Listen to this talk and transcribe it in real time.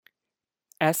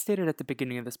As stated at the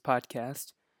beginning of this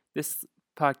podcast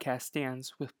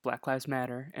stands with Black Lives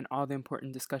Matter and all the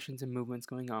important discussions and movements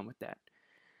going on with that.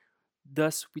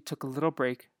 Thus, we took a little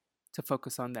break to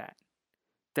focus on that.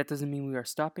 That doesn't mean we are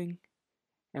stopping,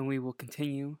 and we will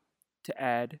continue to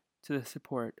add to the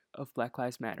support of Black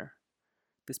Lives Matter.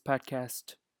 This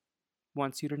podcast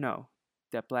wants you to know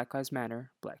that Black Lives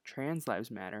Matter, Black trans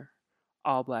lives matter,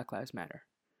 all Black lives matter.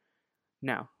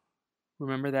 Now,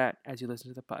 remember that as you listen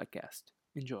to the podcast.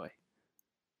 Enjoy.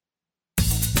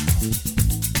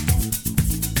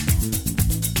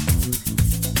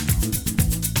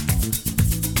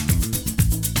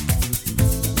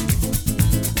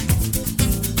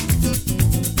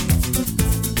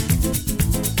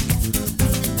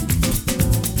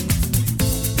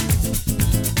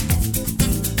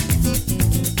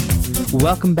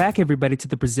 Welcome back, everybody, to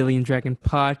the Brazilian Dragon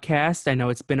podcast. I know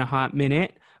it's been a hot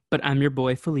minute, but I'm your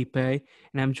boy, Felipe, and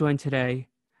I'm joined today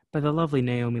by the lovely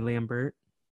Naomi Lambert.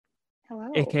 Hello.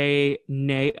 AKA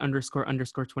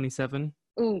Nay__27.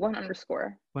 Ooh, one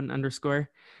underscore. One underscore.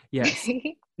 Yes.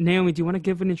 Naomi, do you want to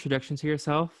give an introduction to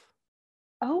yourself?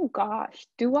 Oh, gosh.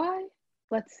 Do I?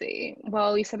 Let's see.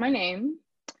 Well, you said my name.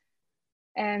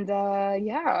 And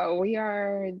yeah, we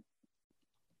are,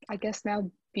 I guess now,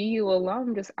 BU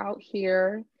alum, just out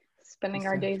here spending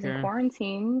our days in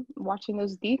quarantine, watching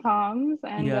those DComs.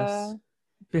 And yes.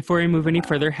 Before we move any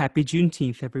further, happy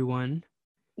Juneteenth, everyone.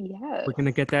 Yes. We're going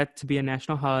to get that to be a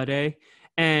national holiday.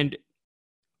 And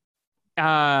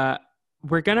we're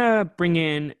going to bring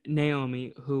in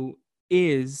Naomi, who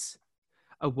is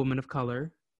a woman of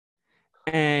color.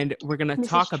 And we're going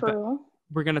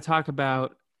to talk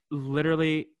about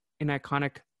literally an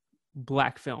iconic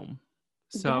Black film.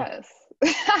 So yes.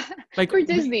 like for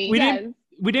Disney, we yes.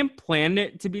 didn't plan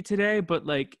it to be today, but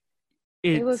like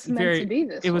it was meant to be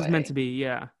this way. It was meant to be,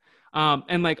 yeah.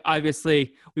 And like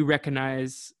obviously we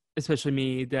recognize, especially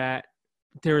me, that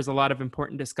there is a lot of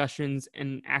important discussions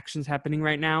and actions happening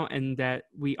right now, and that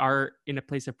we are in a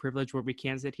place of privilege where we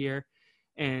can sit here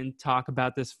and talk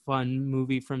about this fun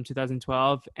movie from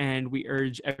 2012. And we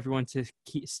urge everyone to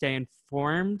stay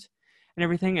informed and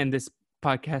everything. And this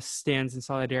podcast stands in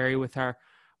solidarity with our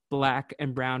Black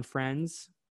and brown friends.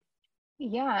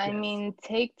 Yeah, I mean,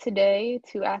 take today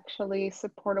to actually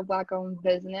support a Black-owned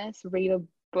business, read a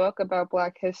book about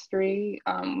Black history,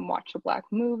 watch a Black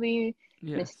movie.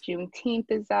 Yes. Miss Juneteenth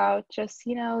is out. Just,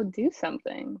 do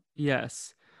something.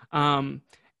 Yes.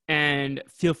 And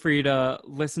feel free to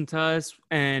listen to us,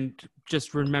 and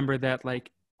just remember that,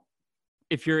 like,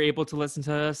 if you're able to listen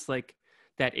to us, like,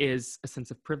 that is a sense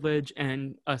of privilege,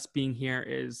 and us being here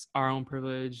is our own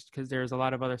privilege, because there's a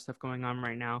lot of other stuff going on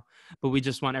right now, but we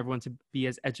just want everyone to be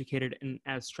as educated and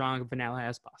as strong of an ally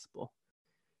as possible.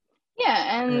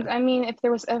 Yeah, and I mean, if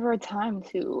there was ever a time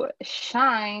to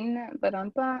shine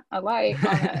a light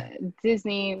on a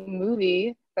Disney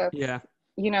movie that's, kind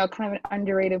of an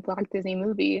underrated Black Disney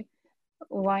movie,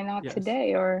 why not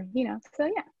today? Or, so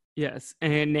yeah. Yes,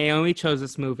 and Naomi chose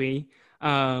this movie.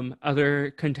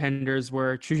 Other contenders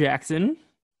were True Jackson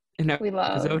in that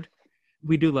episode.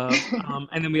 We do love.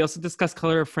 And then we also discussed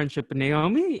Color of Friendship. And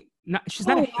Naomi, she's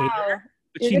not a hater,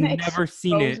 but she's never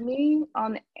seen it. Me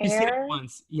on air? You've seen it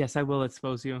once. Yes, I will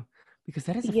expose you, because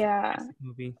that is a fantastic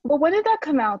movie. Well, when did that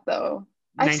come out, though?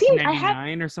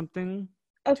 1999 or something.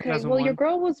 Okay, well, your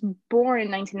girl was born in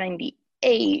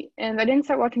 1998, and I didn't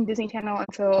start watching Disney Channel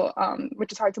until,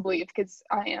 which is hard to believe because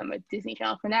I am a Disney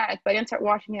Channel fanatic, but I didn't start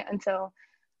watching it until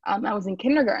I was in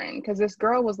kindergarten, because this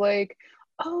girl was like,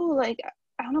 oh, like,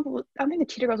 I don't think the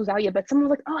Cheetah Girls was out yet, but someone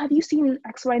was like, oh, have you seen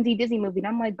X, Y, and Z Disney movie? And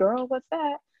I'm like, girl, what's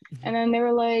that? Mm-hmm. And then they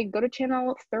were like, go to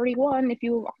channel 31 if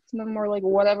you watch them, or like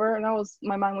whatever, and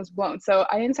my mind was blown. So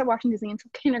I didn't start watching Disney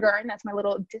until kindergarten. That's my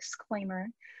little disclaimer.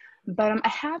 But I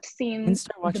have seen. I didn't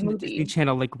start watching the Disney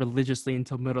Channel like religiously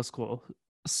until middle school.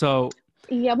 So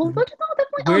yeah, well, definitely.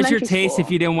 Where's your taste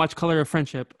if you didn't watch Color of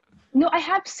Friendship? No, I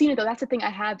have seen it though. That's the thing. I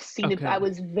have seen it, but I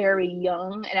was very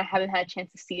young, and I haven't had a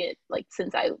chance to see it like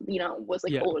since I, was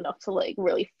like old enough to like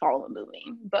really follow the movie.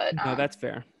 But no, that's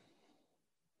fair.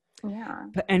 Yeah.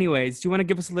 But anyways, do you want to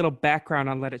give us a little background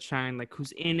on Let It Shine? Like,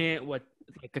 who's in it? What,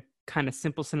 like a kind of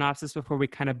simple synopsis before we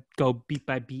kind of go beat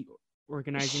by beat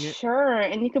organizing it? Sure,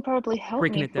 and you could probably help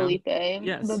me, Felipe.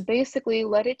 Yes. But basically,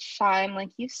 Let It Shine,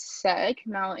 like you said,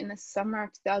 came out in the summer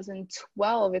of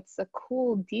 2012. It's a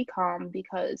cool DCOM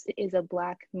because it is a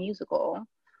Black musical.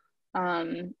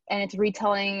 And it's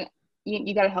retelling,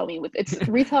 you gotta help me with it. It's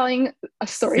retelling a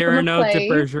story Cyrano from a play. de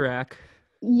Bergerac.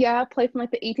 Yeah, play from like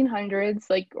the 1800s,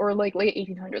 or like late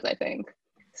 1800s, I think.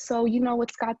 So,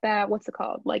 it's got that, what's it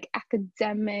called? Like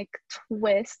academic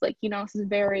twist. Like, this is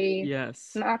very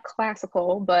Yes. not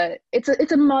classical, but it's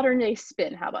a modern day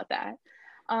spin. How about that?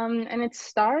 And it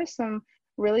stars some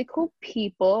really cool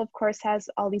people. Of course, has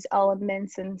all these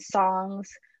elements and songs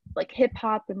like hip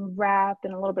hop and rap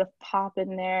and a little bit of pop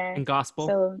in there. And gospel.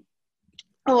 So,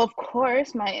 oh, of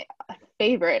course, my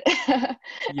favorite. And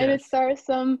it Yes. stars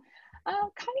some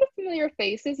kind of familiar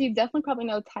faces. You definitely probably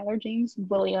know Tyler James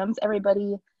Williams.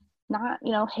 Everybody not,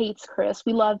 hates Chris.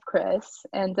 We love Chris.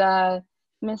 And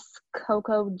Miss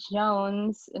Coco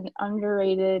Jones, an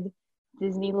underrated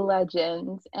Disney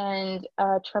legend. And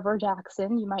Trevor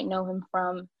Jackson, you might know him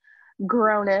from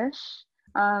Grownish.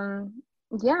 Um,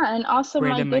 yeah, and also my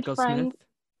Brandon good Michael Smith. friend,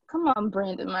 come on,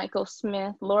 Brandon Michael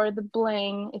Smith, Lord the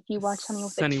Bling, if you watch Honey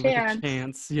with a Sunny with a Chance.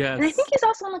 Chance. And I think Yes. he's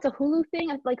also on like a Hulu thing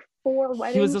at like Four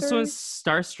He was Weddings also in or,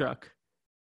 Starstruck.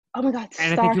 oh my God,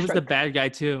 And I think he was the Starstruck. bad guy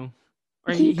too.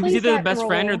 Or He he was plays either the that best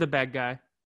friend or role. the bad guy.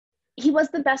 He was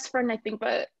the best friend, I think,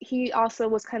 but he also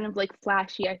was kind of like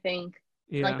flashy, I think,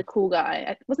 like Yeah. the cool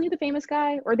guy. Wasn't he the famous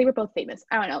guy? Or they were both famous.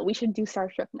 I don't know. We should do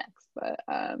Starstruck next. But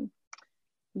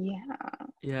yeah.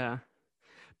 Yeah.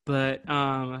 But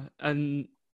and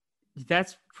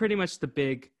that's pretty much the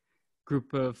big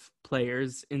group of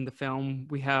players in the film.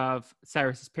 We have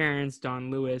Cyrus's parents,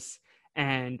 Don Lewis,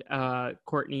 and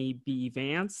Courtney B.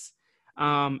 Vance.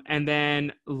 And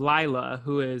then Lila,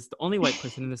 who is the only white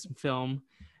person in this film,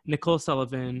 Nicole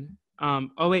Sullivan.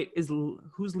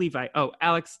 Who's Levi? Oh,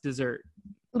 Alex Dessert.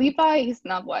 Levi, he's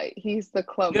not white. He's the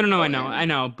club No, owner. I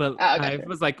know, but Oh, I gotcha.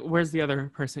 was like, where's the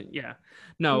other person? Yeah,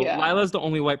 no, Yeah. Lila's the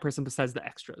only white person besides the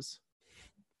extras.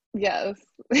 Yes.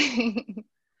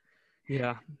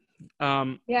 Yeah,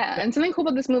 Yeah, th- and something cool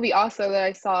about this movie also that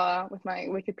I saw with my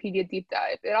Wikipedia deep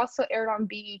dive, it also aired on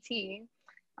BET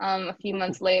a few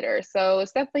months later. So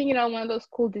it's definitely, one of those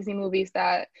cool Disney movies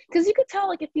that, because you could tell,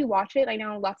 like, if you watch it, I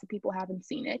know lots of people haven't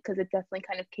seen it because it definitely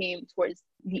kind of came towards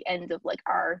the end of, like,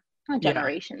 our, not yeah,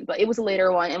 generation, but it was a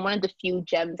later one and one of the few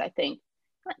gems, I think,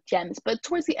 not gems, but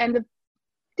towards the end of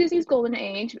Disney's golden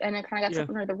age, and it kind of got yeah, swept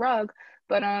under the rug.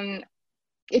 But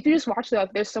if you just watch it,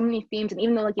 like, there's so many themes, and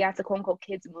even though like yeah, it's a quote unquote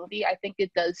kids movie, I think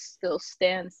it does still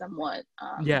stand somewhat,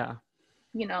 yeah.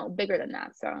 bigger than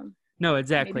that. So No, maybe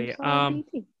exactly. just on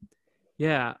BET.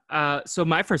 Yeah. So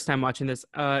my first time watching this,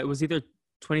 it was either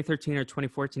 2013 or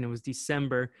 2014. It was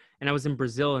December, and I was in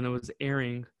Brazil, and it was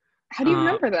airing. How do you Uh,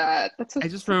 remember that? That's so I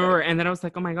just remember, specific. and then I was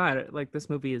like, oh my god, like this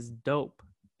movie is dope,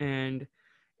 and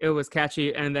it was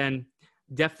catchy. And then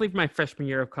definitely my freshman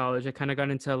year of college, I kind of got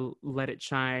into Let It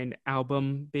Shine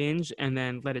album binge, and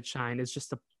then Let It Shine is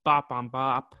just a bop on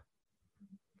bop.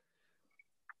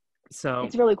 So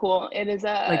It's really cool. It is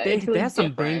like it's they really have some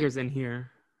different. bangers in here.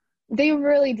 They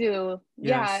really do.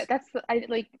 Yeah, Yes. I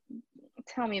like.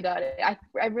 Tell me about it.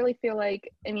 I really feel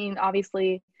like, I mean,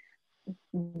 obviously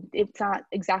it's not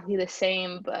exactly the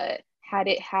same, but had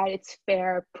it had its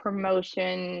fair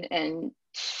promotion and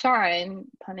shine,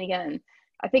 pun again,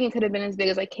 I think it could have been as big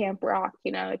as like Camp Rock,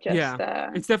 just Yeah.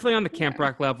 It's definitely on the Camp yeah.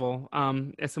 Rock level.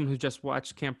 As someone who just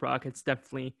watched Camp Rock, it's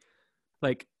definitely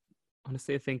like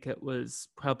honestly, I think it was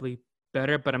probably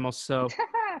better, but I'm also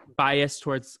biased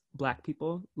towards Black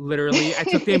people. Literally, I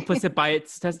took the implicit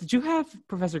bias test. Did you have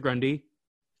Professor Grundy?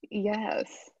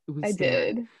 Yes, We I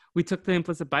stand. did. We took the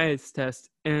implicit bias test,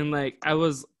 and like I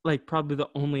was like probably the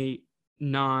only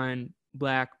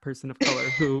non-Black person of color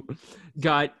who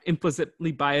got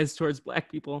implicitly biased towards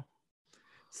Black people.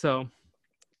 So,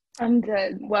 I'm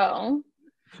good. Well,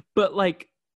 but like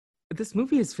this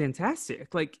movie is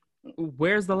fantastic. Like,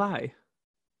 where's the lie?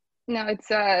 no,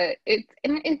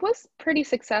 it was pretty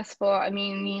successful. I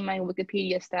mean, me and my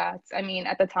Wikipedia stats. I mean,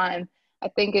 at the time, I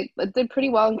think it did pretty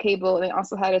well in cable, and it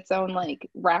also had its own like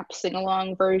rap sing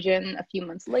along version a few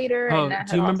months later, and Oh, that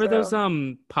do had you remember those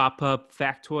also, pop-up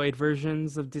factoid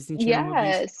versions of Disney Channel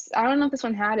movies? yes, I don't know if this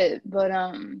one had it, but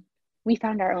we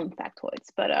found our own factoids,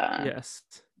 but Yes.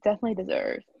 definitely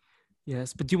deserved.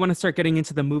 Yes, but do you want to start getting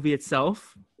into the movie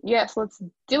itself? Yes, let's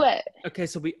do it. Okay,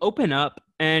 so we open up,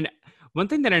 and one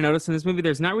thing that I noticed in this movie,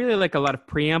 there's not really like a lot of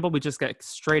preamble. We just get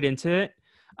straight into it.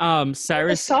 The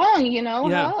Cyrus, song, yeah, how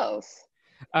else?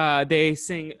 they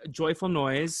sing "Joyful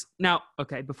Noise." Now,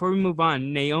 okay, before we move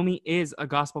on, Naomi is a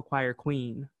gospel choir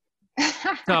queen,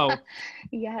 so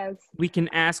Yes. we can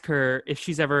ask her if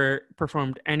she's ever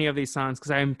performed any of these songs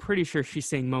because I'm pretty sure she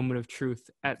sang "Moment of Truth"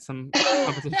 at some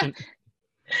competition.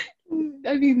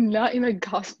 I mean, not in a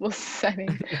gospel setting.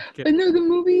 Okay. But no, the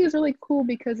movie is really cool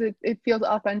because it feels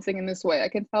authentic in this way. I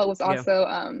can tell it was Yeah, also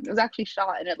it was actually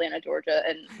shot in Atlanta, Georgia,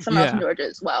 and somewhere else in yeah, Georgia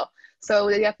as well. So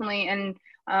they definitely, and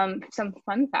some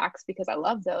fun facts because I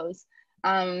love those.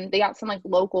 They got some like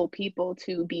local people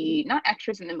to be not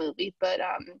extras in the movie, but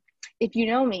if you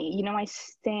know me, you know I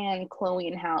stan Chloe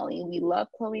and Halle. We love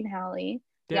Chloe and Halle,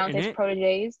 They're in Beyonce's it.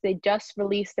 proteges. They just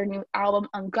released their new album,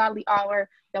 Ungodly Hour.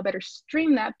 Y'all better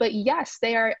stream that. But yes,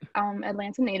 they are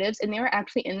Atlanta natives, and they were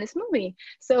actually in this movie.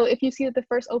 So if you see the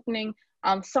first opening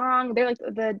song, they're like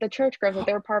the church girls. Like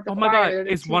they were part of the Oh my God, choir. They're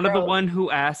the is two one of the girls. one who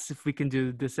asked if we can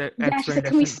do this Yeah, X she said,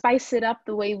 "Can we rendition, spice it up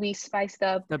the way we spiced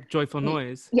up?" that joyful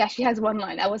noise? Yeah, she has one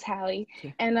line. That was Halle,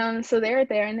 Okay. and so they're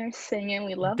there and they're singing.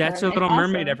 We love That's them, your and Little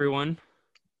Mermaid, also everyone.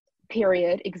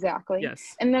 period exactly.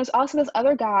 Yes. And there's also this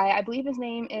other guy. I believe his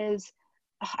name is.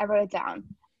 I wrote it down.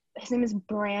 His name is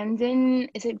Brandon.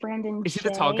 Is it Brandon Is he the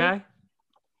tall Che? guy?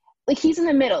 Like he's in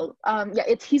the middle. Yeah,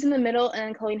 it's he's in the middle,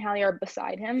 and Chloe and Halle are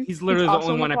beside him. He's He's literally the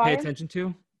also only in the one I pay choir. attention to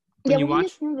when Yeah, you well, he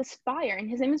is watch. in the Spire, and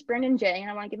his name is Brandon J. And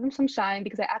I want to give him some shine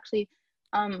because I actually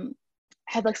um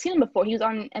had like seen him before. He was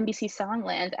on NBC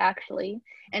Songland actually,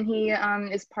 and he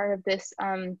is part of this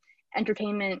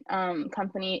entertainment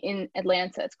company in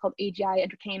Atlanta. It's called AGI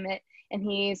Entertainment, and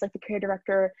he's like the creative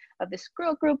director of this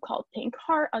girl group called Pink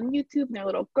Heart on YouTube. And they're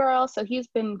little girls, so he's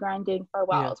been grinding for a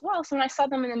while Yeah. as well. So when I saw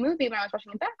them in the movie, when I was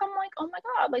watching it back, I'm like, oh my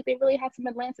god, like they really had some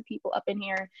Atlanta people up in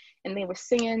here, and they were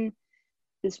singing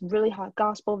this really hot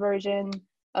gospel version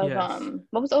of Yes.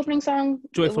 what was the opening song?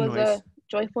 It Joyful was a noise.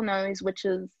 Joyful Noise, which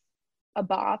is a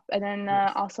bop. And then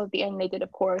Yes. also at the end they did,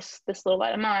 of course, This Little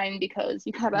Light of Mine, because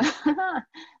you gotta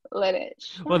let it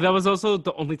Well, that shine. was also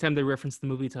the only time they referenced the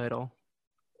movie title.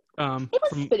 It was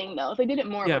From fitting though. If they did it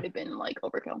more, it Yeah, would have been like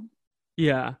overkill.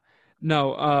 yeah,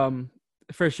 no,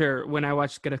 for sure. When I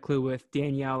watched Get a Clue with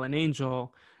Danielle and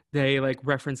Angel, they like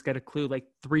reference Get a Clue like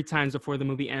 3 times before the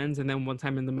movie ends, and then one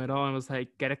time in the middle, and was like,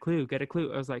 Get a Clue, Get a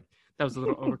Clue. I was like, that was a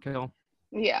little overkill.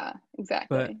 Yeah, But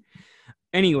exactly.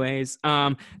 anyways,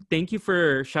 thank you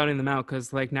for shouting them out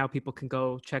because like now people can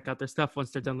go check out their stuff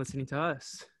once they're done listening to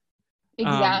us. Um,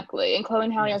 Exactly. And Chloe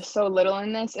and Halle are yes. so little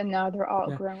in this, and now they're all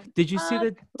Yeah. grown Did you see up.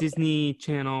 the Disney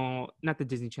Channel, not the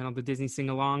Disney Channel, the Disney sing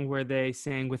along where they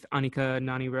sang with Annika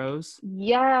Nani Rose?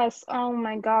 Yes. Oh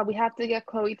my God. We have to get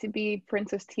Chloe to be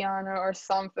Princess Tiana or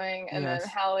something, and then Yes.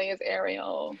 Halle is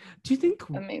Ariel. Do you think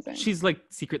Amazing. she's like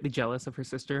secretly jealous of her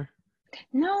sister?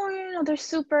 No, no,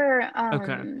 no.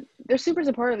 Okay. They're super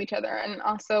supportive of each other. And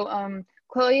also,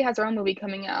 Chloe has her own movie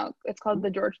coming out. It's called The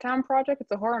Georgetown Project.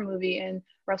 It's a horror movie, and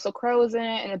Russell Crowe's in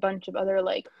it, and a bunch of other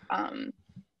like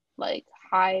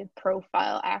high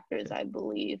profile actors, I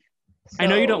believe. I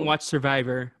know you don't So, watch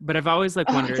Survivor, but I've always like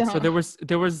oh, I wondered. So don't.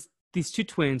 there was these two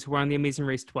twins who were on The Amazing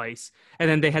Race twice, and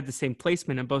then they had the same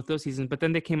placement in both those seasons. But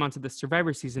then they came onto the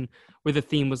Survivor season where the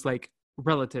theme was like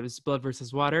relatives, blood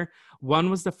versus water. One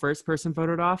was the first person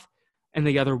voted off, and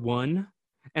the other won.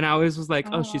 And I always was like,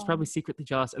 oh, she's Oh. probably secretly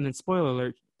jealous. And then spoiler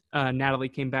alert, Natalie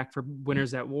came back for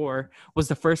Winners at War, was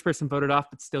the first person voted off,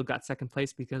 but still got second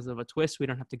place because of a twist. We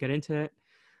don't have to get into it.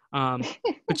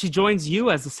 But she joins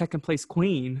you as the second place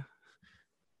queen.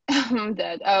 I'm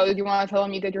dead. Oh, you want to tell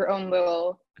them you did your own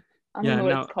little, I don't Yeah, know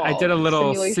what it's no, I did a called,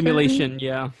 little simulation? simulation.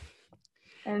 Yeah,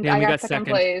 And yeah, and I we got got second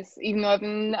second. place, even though I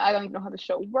don't even know how the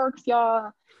show works,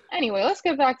 y'all. Anyway, let's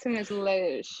get back to Miss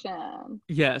Shan.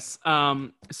 Yes.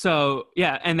 So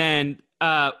yeah, and then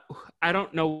I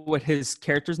don't know what his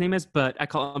character's name is, but I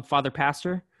call him Father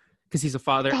Pastor because he's a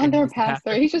father and Founder he's the Pastor.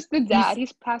 pastor. He's just the dad. He's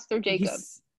He's Pastor Jacob.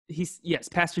 he's yes,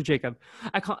 Pastor Jacob.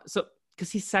 I call so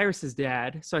because he's Cyrus's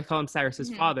dad, so I call him Cyrus's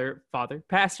Hmm. father, Father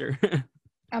Pastor.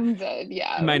 I'm dead. In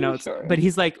Yeah, my notes, sure. but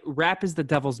he's like, rap is the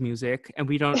devil's music, and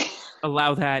we don't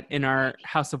allow that in our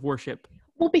house of worship.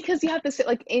 Well, because you have to say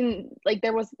like in like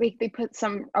there was like they put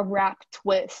a rap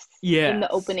twist in the Yes.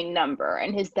 opening number,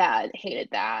 and his dad hated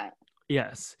that,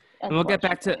 Yes. And we'll get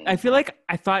back to, I unfortunately. feel like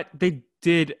I thought they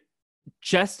did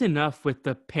just enough with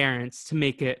the parents to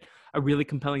make it a really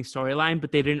compelling storyline,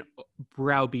 but they didn't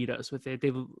browbeat us with it.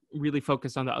 They really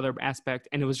focused on the other aspect,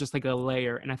 and it was just like a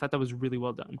layer. And I thought that was really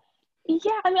well done.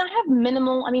 Yeah, I mean, I have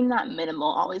minimal, I mean, not minimal,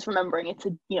 always remembering it's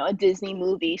a Disney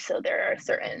movie, so there are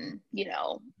certain,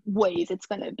 ways it's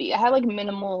gonna be. I have like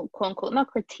minimal, quote unquote, not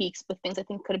critiques, but things I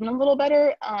think could have been a little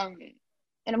better.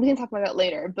 And we can talk about that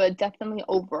later, but definitely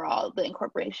overall, the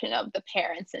incorporation of the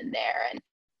parents in there, and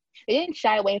they didn't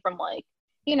shy away from like,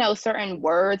 certain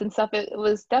words and stuff. It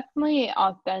was definitely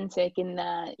authentic in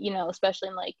that, especially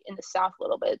in like in the South a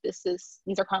little bit.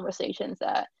 These are conversations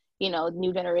that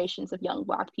new generations of young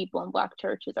Black people and Black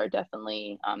churches are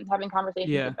definitely having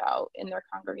conversations Yeah. about in their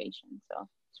congregation. So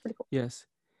it's pretty cool. Yes.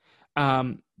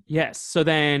 Yes. So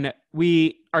then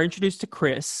we are introduced to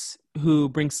Chris, who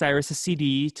brings Cyrus a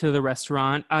CD to the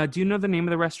restaurant. Do you know the name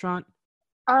of the restaurant?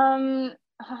 Um,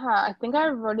 I think I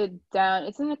wrote it down.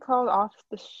 Isn't it called Off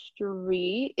the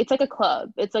Street? It's like a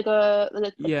club. It's like a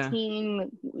Yeah. teen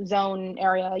zone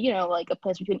area, like a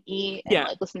place where you can eat and Yeah.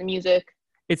 like listen to music,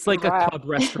 It's like a rap. club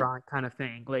restaurant kind of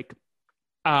thing. Like,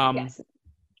 um, Yes,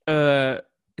 uh,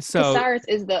 because so Cyrus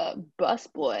is the bus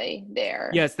boy there.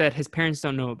 yes, that his parents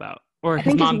don't know about, or I his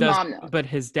think his mom does, mom knows. but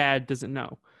his dad doesn't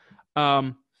know.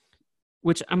 Um,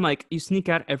 which I'm like, you sneak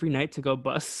out every night to go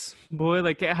bus boy.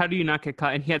 Like, how do you not get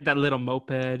caught? And he had that little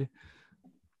moped.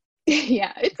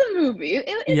 Yeah, it's a movie.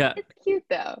 Yeah, It's cute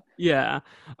though. yeah.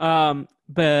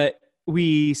 But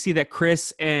we see that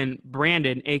Chris and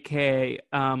Brandon, aka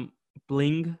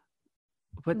Bling,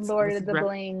 Lord what's of his the rap?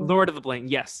 Bling. Lord of the Bling.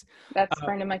 Yes, That's uh,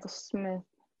 Brandon Michael Smith.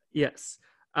 yes.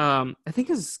 I think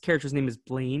his character's name is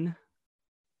Blaine.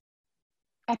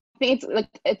 I think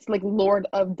it's like Lord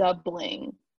of the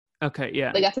Bling. Okay,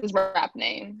 yeah. Like that's his rap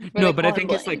name, but No, they but I call him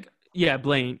think it's Bling. like yeah,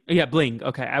 Blaine. Yeah, Bling.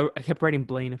 Okay, I kept writing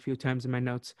Blaine a few times in my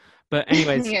notes, but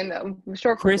anyways, Yeah, no,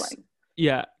 short for Chris. Bling.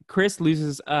 Yeah, Chris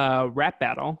loses a rap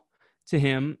battle to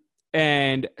him,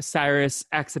 and Cyrus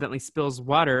accidentally spills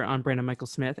water on Brandon Michael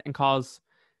Smith and calls,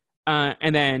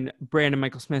 and then Brandon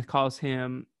Michael Smith calls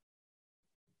him,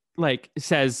 like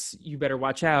says, "You better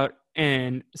watch out,"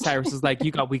 and Cyrus is like,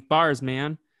 "You got weak bars,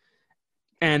 man."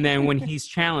 And then when he's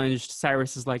challenged,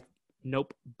 Cyrus is like,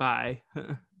 "Nope, bye."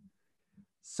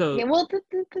 So Yeah, well,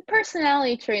 the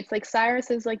personality traits, like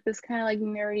Cyrus is like this kind of like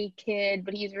nerdy kid,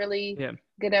 but he's really yeah,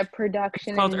 good at he's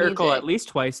production called and Urkel at music. least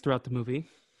twice throughout the movie.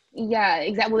 Yeah,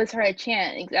 exactly. Well, that's her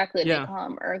chant. Exactly. They Yeah, call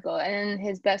him Urkel. And then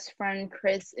his best friend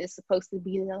Chris is supposed to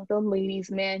be the ladies'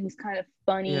 man. He's kind of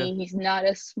yeah, funny. He's not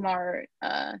as smart.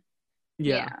 yeah.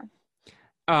 Yeah.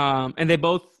 And they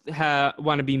both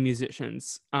want to be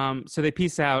musicians. So they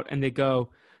peace out and they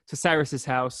go to Cyrus's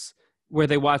house where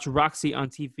they watch Roxy on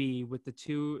TV with the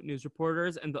two news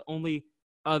reporters, and the only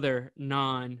other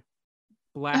non-black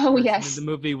Oh person in the yes.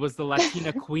 movie was the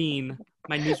Latina queen,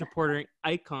 my news reporter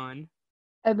icon.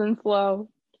 Ebb and flow.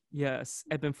 Yes,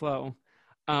 Ebb and Flow.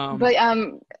 Um, But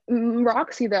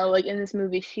Roxy though, like in this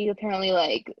movie, she apparently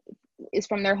like is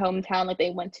from their hometown. Like they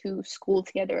went to school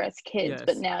together as kids,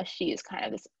 but yes, now she is kind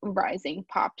of this rising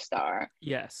pop star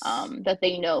yes. that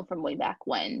they know from way back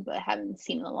when, but haven't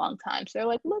seen in a long time. So they're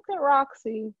like, look at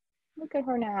Roxy, look at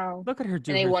her now, Look at her and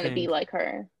do they her want to be thing. like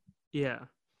her. Yeah.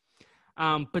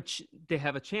 But they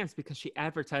have a chance because she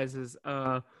advertises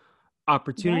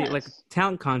opportunity, like a Yes.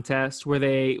 talent contest, where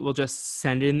they will just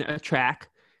send in a track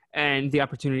and the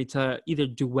opportunity to either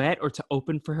duet or to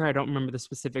open for her. I don't remember the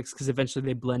specifics because eventually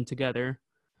they blend together.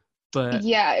 But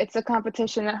Yeah, it's a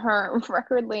competition at her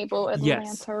record label,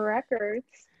 yes, Atlanta Records.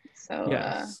 So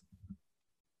yes.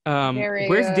 very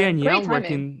Where's great Danielle timing.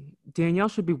 working? Danielle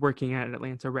should be working at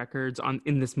Atlanta Records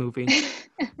in this movie.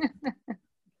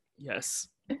 Yes.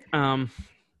 Um,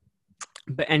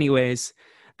 but anyways,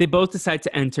 they both decide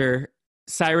to enter.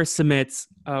 Cyrus submits.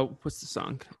 What's the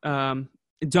song?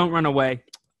 Don't Run Away.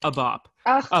 A bop.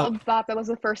 Ugh, Oh, a bop. That was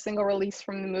the first single release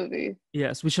from the movie.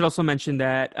 yes. We should also mention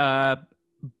that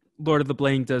Lord of the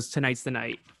Bling does Tonight's the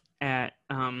Night at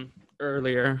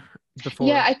earlier Yeah,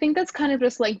 before. I think that's kind of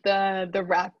just like the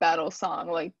rap battle song.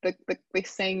 Like they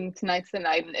sing "Tonight's the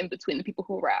Night," and in between the people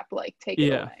who rap, like take it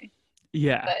Yeah. away.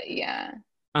 Yeah. But yeah,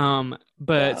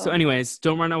 But so so. anyways,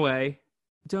 Don't Run Away.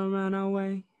 Don't run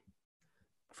away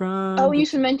Oh, from the you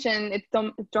should mention it.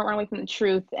 Don't run away from the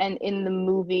truth. And in the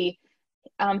movie,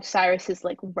 Cyrus's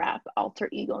like rap alter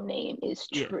ego name is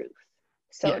yeah. Truth.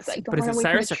 So it's Yes. like don't But is run it away from the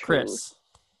Cyrus or truth. Chris?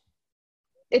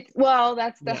 It's well,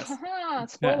 that's the Yes. Yeah.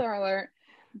 spoiler alert.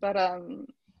 But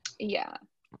yeah,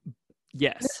 the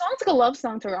Yes. song's like a love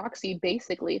song to Roxy,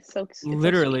 basically. It's so sweet.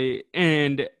 Literally.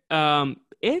 And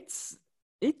it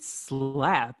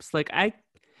slaps. Like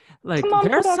Come on,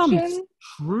 there are some production.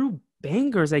 true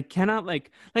bangers. I cannot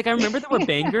like I remember there were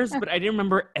bangers, but I didn't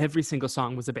remember every single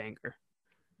song was a banger.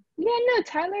 Yeah, no,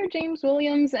 Tyler James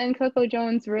Williams and Coco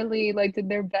Jones really like did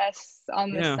their best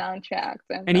on the Yeah. soundtracks,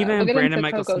 and And we'll even get Brandon into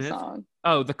Michael Coco Smith. song.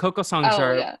 Oh, the Coco songs Oh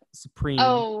are yeah. supreme.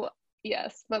 Oh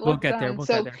yes, but We'll let's get there. We'll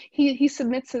get so there. he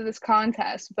submits to this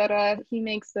contest, but he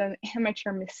makes an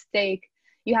amateur mistake.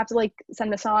 You have to like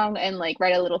send a song and like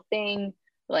write a little thing.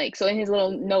 Like so in his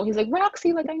little note, he's like,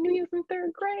 Roxy, like I knew you from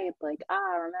third grade, like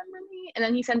remember me? And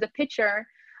then he sends a picture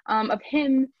of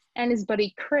him and his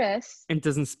buddy Chris. And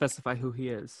doesn't specify who he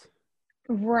is.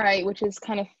 Right, which is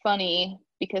kind of funny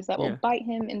because that will Yeah. bite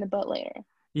him in the butt later.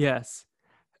 Yes.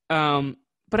 Um,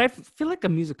 but I feel like a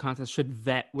music contest should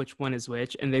vet which one is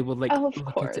which, and they will like Oh, of look at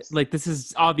it. course. Like this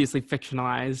is obviously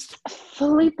fictionalized.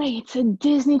 Felipe, it's a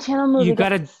Disney Channel You movie. You got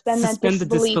to gotta suspend that suspend the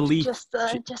disbelief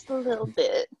disbelief. just a little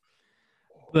bit.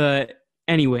 But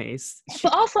Anyways,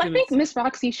 But also, I think Miss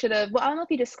Roxy should have. Well, I don't know if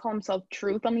he just called himself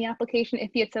Truth on the application.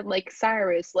 If he had said like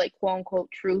Cyrus, like quote unquote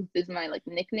Truth is my like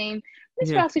nickname, Miss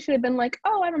yeah, Roxy should have been like,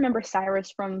 oh, I remember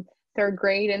Cyrus from third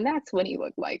grade, and that's what he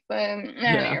looked like. But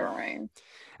yeah. you're right.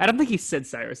 I don't think he said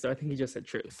Cyrus though. I think he just said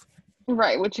Truth.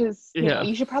 Right, which is, Yeah,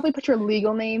 you should probably put your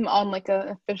legal name on like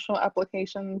a official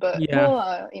application, but yeah.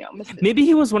 well, Miss Maybe he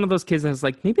Disney. was one of those kids that was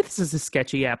like, maybe this is a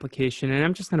sketchy application, and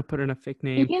I'm just gonna put in a fake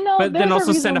name, but then There's a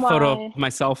also send a reason photo of why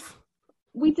myself.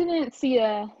 we didn't see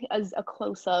a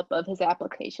close up of his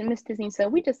application. Miss Disney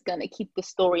said, we're just gonna keep the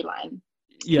storyline,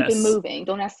 just keep it Yes. moving.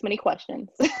 Don't ask many questions.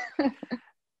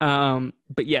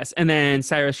 But yes, and then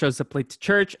Cyrus shows up late to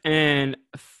church, and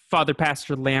Father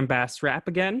Pastor lambasts rap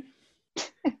again.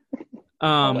 Um,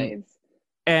 Always.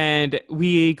 and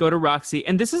we go to Roxy,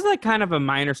 and this is like kind of a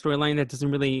minor storyline that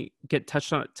doesn't really get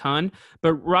touched on a ton.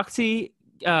 But Roxy,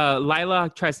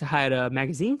 Lila tries to hide a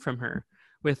magazine from her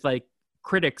with like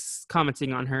critics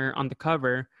commenting on her on the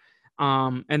cover.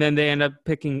 And then they end up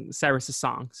picking Cyrus's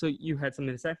song. So you had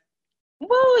something to say?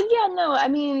 Well, yeah, no, I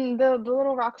mean the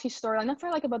little Roxy storyline. That's what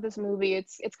I like about this movie.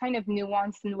 It's kind of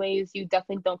nuanced in ways you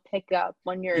definitely don't pick up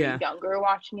when you're Yeah. younger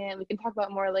watching it. We can talk about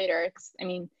it more later. I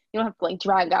mean, you don't have to like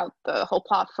drag out the whole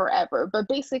plot forever, but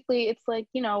basically, it's like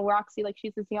Roxy, like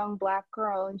she's this young black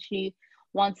girl and she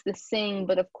wants to sing,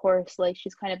 but of course, like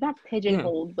she's kind of not Yeah.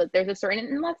 pigeonholed, but there's a certain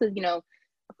and lots of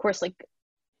of course, like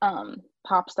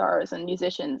pop stars and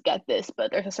musicians get this,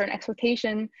 but there's a certain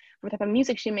expectation for the type of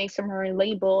music she makes from her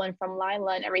label and from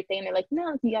Lila and everything. And they're like,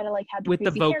 no, you gotta like have the With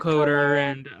the crazy hair vocoder color.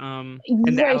 and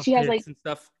the Right. She has like outfits and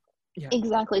stuff. Yeah.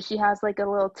 exactly. She has like a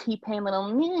little T-Pain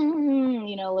little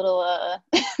little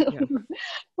Yeah.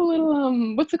 a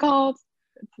little what's it called?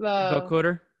 It's the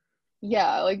Vocoder,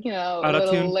 yeah, like a auto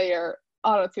little tune. layer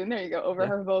auto tune. There you go, over Yeah.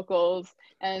 her vocals,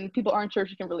 and people aren't sure if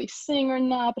she can really sing or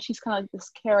not. But she's kind of like this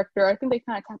character. I think they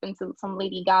kind of tap into some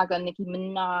Lady Gaga, Nicki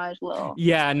Minaj little.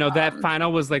 Yeah, no, that Um,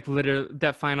 final was like literally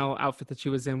that final outfit that she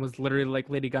was in was literally like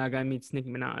Lady Gaga meets Nicki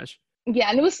Minaj. yeah,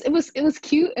 and it was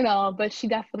cute and all, but she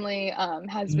definitely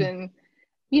has Mm. been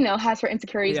has her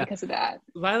insecurities Yeah. because of that.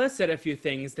 Lila said a few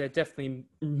things that definitely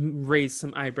raised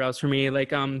some eyebrows for me.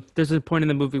 Like, there's a point in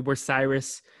the movie where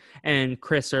Cyrus and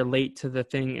Chris are late to the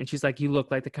thing, and she's like, "You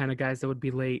look like the kind of guys that would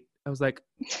be late." I was like,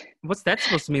 "What's that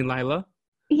supposed to mean, Lila?"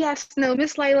 Yes, no,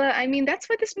 Miss Lila. I mean, that's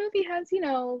what this movie has,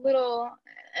 little,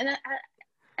 and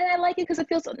I like it because it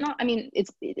feels not. I mean,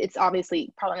 it's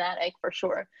obviously problematic for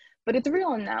sure, but it's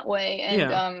real in that way, and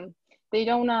Yeah, they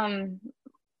don't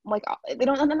like they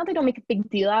don't not they don't make a big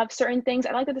deal out of certain things.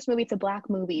 I like that this movie it's a black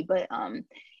movie, but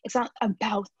it's not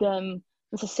about them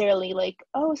necessarily like,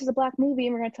 oh, this is a black movie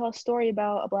and we're gonna tell a story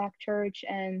about a black church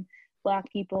and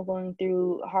black people going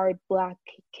through hard black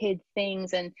kid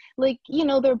things and like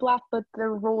they're black but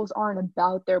their roles aren't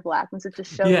about their blackness. It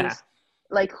just yeah, shows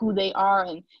like who they are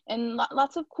and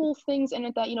lots of cool things in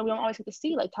it that we don't always get to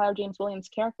see, like Tyler James Williams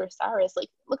character Cyrus. Like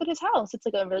look at his house, it's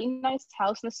like a really nice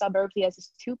house in the suburbs. He has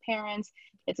his two parents,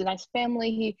 it's a nice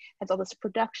family, he has all this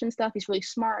production stuff, he's really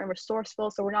smart and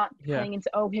resourceful. So we're not yeah, playing into,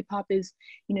 oh, hip-hop is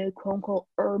quote unquote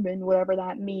urban, whatever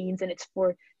that means, and it's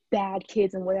for bad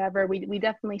kids and whatever. We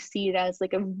definitely see it as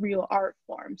like a real art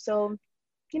form. So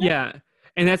you know yeah.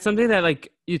 And that's something that like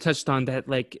you touched on, that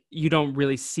like you don't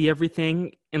really see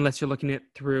everything unless you're looking at it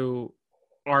through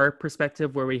our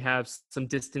perspective, where we have some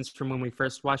distance from when we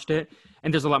first watched it,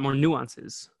 and there's a lot more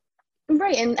nuances.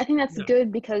 Right, and I think that's Yeah.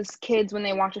 good because kids, when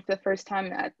they watch it for the first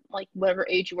time at like whatever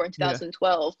age you were in Yeah.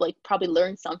 2012, like probably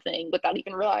learn something without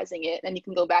even realizing it. And you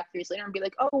can go back years later and be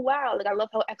like, oh wow, like I love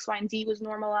how X, Y, and Z was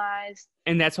normalized.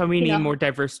 And that's why we You need know, more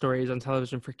diverse stories on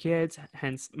television for kids.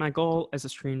 Hence my goal as a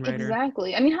screenwriter.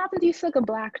 exactly. I mean, how often do you see like a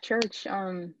black church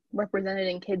represented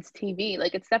in kids TV?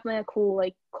 Like it's definitely a cool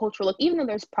like cultural look, even though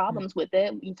there's Yeah. problems with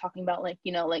it. You're talking about like,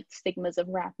 like stigmas of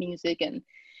rap music, and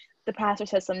the pastor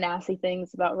says some nasty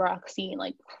things about Roxy and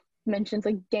like mentions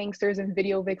like gangsters and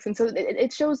video vixens. So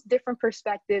it shows different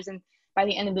perspectives. And by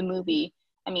the end of the movie,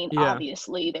 I mean, Yeah.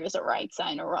 obviously there's a right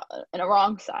side and a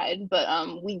wrong side, but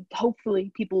we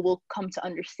hopefully people will come to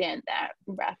understand that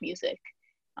rap music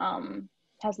um,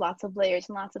 has lots of layers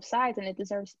and lots of sides, and it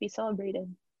deserves to be celebrated.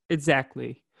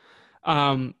 Exactly.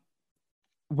 Um,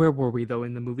 where were we though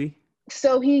in the movie?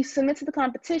 So he submits to the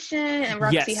competition, and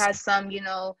Roxy Yes. has some,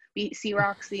 we see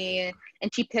Roxy,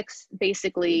 and she picks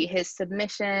basically his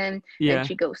submission. Then Yeah.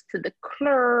 she goes to the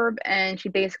club, and she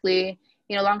basically,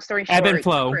 long story Ebb and short,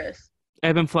 flow. Chris,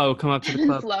 Ebb and flow come up to the Ebb and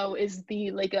club. Flow is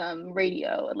the like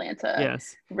radio Atlanta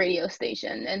Yes. radio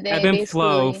station, and Ebb they and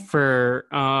flow basically for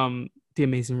The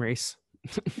Amazing Race.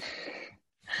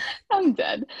 I'm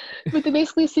dead. But they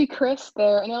basically see Chris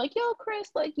there, and they're like, "Yo, Chris,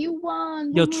 like you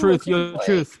won, Yo, woohoo!" And truth, Chris is yo, like,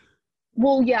 truth.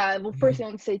 "Well, yeah. Well, first Mhm. they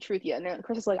don't say truth yet." And then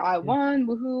Chris is like, "I Yeah. won,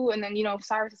 woohoo!" And then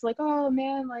Cyrus is like, "Oh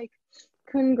man, like,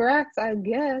 congrats, I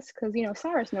guess," because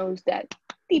Cyrus knows that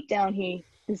deep down he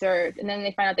deserved. And then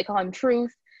they find out they call him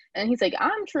Truth, and he's like,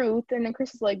 "I'm Truth," and then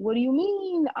Chris is like, "What do you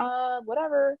mean?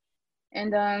 Whatever."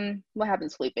 And what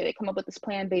happens, Felipe? They come up with this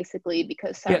plan basically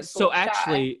because Yeah, Cyrus is a so little shy.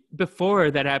 actually,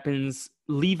 before that happens,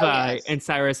 Oh Levi yes. and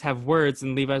Cyrus have words,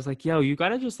 and Levi's like, yo, you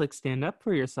gotta just like stand up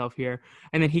for yourself here.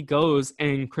 And then he goes,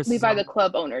 and Chris is Levi, the already,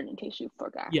 club owner, in case you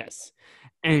forgot. yes.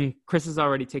 And Chris is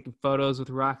already taking photos with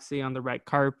Roxy on the red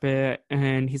carpet.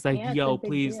 And he's like, Yeah, it's a yo, big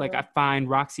please, like, I deal. find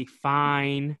Roxy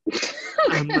fine.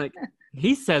 I'm like,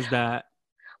 he says that.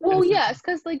 And Well, it's like, yes,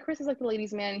 because like Chris is like the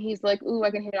ladies' man. He's like, "Ooh,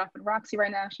 I can hit it off with Roxy right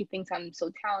now. She thinks I'm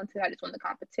so talented. I just won the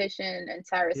competition." And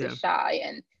Cyrus is yeah, shy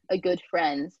and a good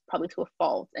friend, probably to a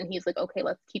fault. And he's like, "Okay,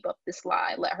 let's keep up this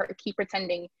lie. Let her keep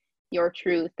pretending your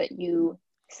truth that you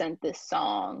sent this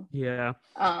song." yeah.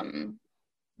 Um,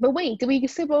 but wait, did we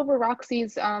skip over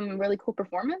Roxy's really cool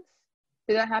performance?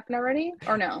 Did that happen already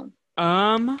or no?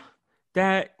 Um,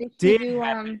 that Did she did do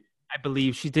happen. I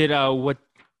believe she did. Uh, what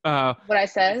I what I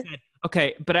said? said.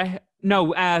 Okay, but I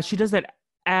no. She does that.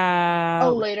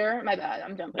 Oh, Wait, later. My bad.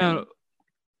 I'm no, jumping.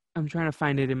 I'm trying to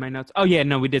find it in my notes. Oh yeah,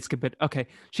 no, we did skip it. Okay,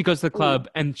 she goes to the Ooh. club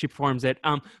and she performs it.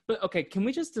 But okay, can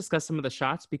we just discuss some of the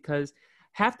shots because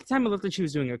half the time it looked like she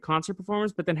was doing a concert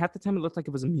performance, but then half the time it looked like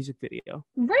it was a music video.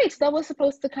 Right. So that was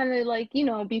supposed to kind of like,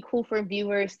 be cool for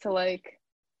viewers to like,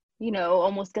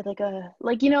 almost get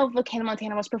like if Hannah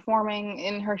Montana was performing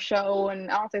in her show and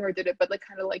I don't think her did it, but like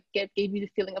kind of like gave you the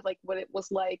feeling of like what it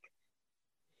was like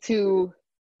to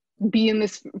be in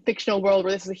this fictional world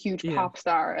where this is a huge Yeah. pop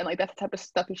star and like that's the type of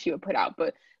stuff that she would put out.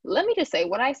 But let me just say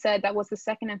what I said, that was the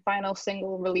second and final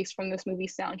single released from this movie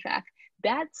soundtrack.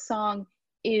 That song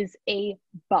is a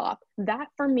bop. That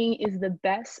for me is the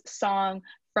best song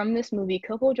from this movie.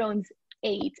 Coco Jones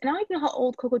 8. And I don't even know how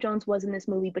old Coco Jones was in this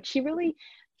movie, but she really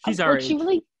She's our like she age.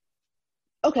 really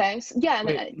okay, so, yeah, and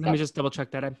Wait, let me just double check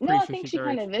that. I'm no, pretty I sure think she's she our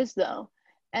kind age. of is though.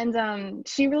 And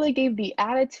she really gave the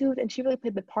attitude and she really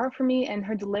played the part for me and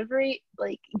her delivery,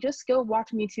 like just go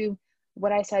watch on YouTube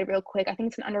what I said real quick. I think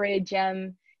it's an underrated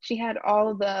gem. She had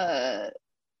all the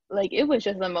like it was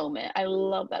just a moment. I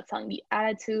love that song. The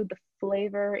attitude, the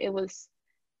flavor, it was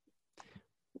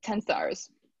 10 stars.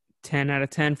 10 out of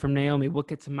 10 from Naomi. We'll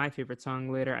get to my favorite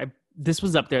song later. This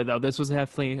was up there though. This was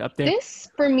definitely up there. This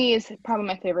for me is probably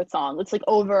my favorite song. It's like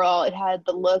overall, it had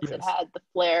the looks, it Yes. had the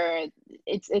flair.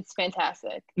 It's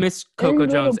fantastic. Miss And then Coco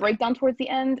the little Jones. breakdown towards the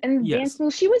end and the dance Yes.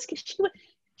 moves.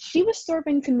 She was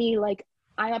serving to me like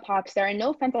I'm a pop star. And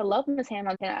no offense, I love Miss Hannah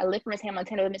Montana. I live for Miss Hannah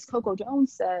Montana. But Miss Coco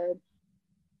Jones said,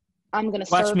 "I'm gonna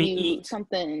Watch serve me you eat.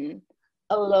 something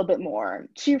a little bit more."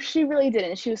 She really did,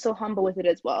 and she was so humble with it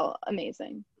as well.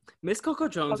 Amazing. Miss Coco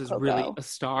Jones Love is really Coco. a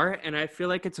star, and I feel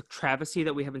like it's a travesty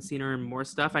that we haven't seen her in more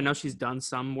stuff. I know she's done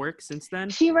some work since then.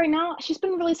 She right now she's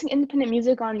been releasing independent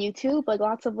music on YouTube, like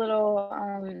lots of little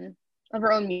of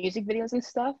her own music videos and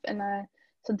stuff. And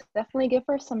so definitely give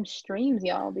her some streams,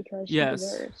 y'all, because she Yes,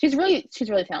 deserves. She's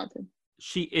really talented.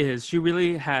 she is. She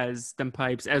really has them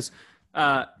pipes, as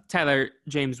Tyler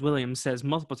James Williams says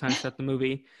multiple times throughout the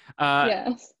movie. Uh,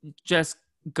 Yes. just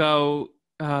go.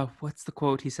 What's the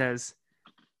quote he says?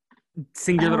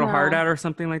 Sing I your don't little heart know. out or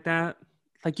something like that.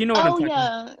 Like you know what I'm Oh talking.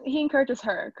 yeah, he encourages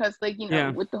her because like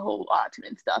Yeah, with the whole autism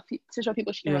and stuff to show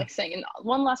people she can yeah. really sing. And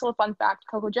one last little fun fact: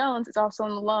 Coco Jones is also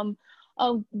an alum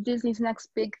of Disney's next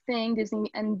big thing, Disney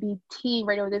NBT,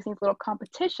 Radio Disney's little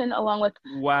competition, along with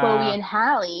Chloe Wow. and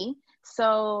Halle.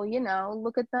 So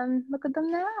look at them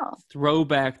now.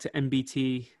 Throwback to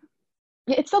MBT.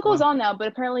 Yeah, it still goes Wow. on now, but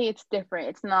apparently it's different.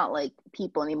 It's not like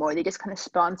people anymore. They just kind of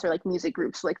sponsor like music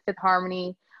groups, like Fifth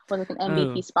Harmony was like an Oh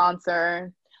NBT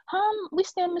sponsor. We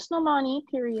stand Miss Normani,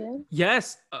 period.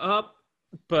 yes.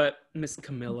 But Miss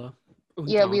Camilla,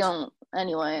 we Yeah, we don't. don't.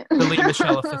 Anyway. Billy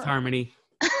Michelle of Fifth Harmony.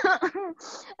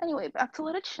 Anyway, back to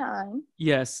Let It Shine.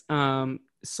 Yes.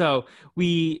 So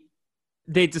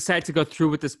they decide to go through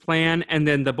with this plan, and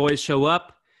then the boys show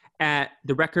up at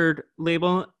the record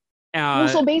label. Well, Uh,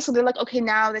 so basically, they're like, okay,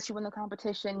 now that you won the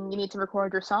competition, you need to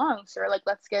record your song. So they're like,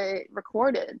 let's get it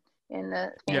recorded in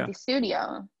the yeah, fancy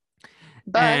studio.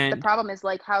 But the and problem is,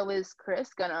 like, how is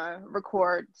Chris gonna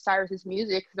record Cyrus's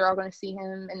music? They're all gonna see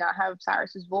him and not have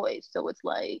Cyrus's voice. So it's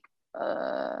like,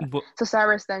 so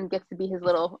Cyrus then gets to be his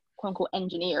little quote unquote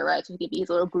engineer, right? So he can be his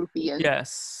little groupie and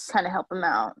yes, kind of help him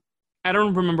out. I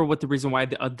don't remember what the reason why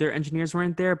the other engineers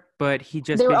weren't there, but he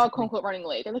just They were all quote basically unquote running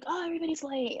late. They're like, oh, everybody's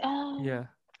late. yeah.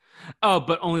 Oh,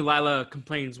 but only Lila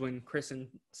complains when Chris and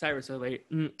Cyrus are late.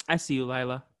 I see you,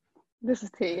 Lila. This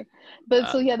is tea. But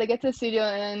Uh, so yeah, they get to the studio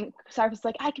and Cyrus is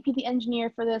like, I could be the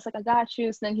engineer for this. Like, I got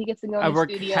you. So then he gets to go in I the work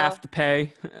studio. half the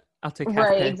pay. I'll take half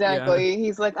Right, pay. Yeah. exactly.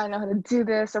 He's like, I know how to do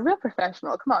this. A real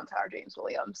professional. Come on, Tyler James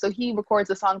Williams. So he records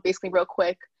the song basically real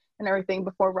quick and everything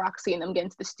before Roxy and them get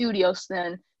into the studio. So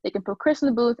then they can put Chris in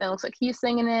the booth and it looks like he's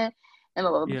singing it and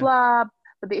blah, blah, blah, Yeah. blah.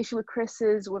 But the issue with Chris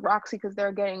is with Roxy because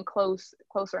they're getting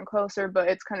closer and closer, but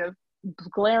it's kind of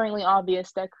glaringly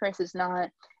obvious that Chris is not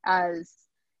as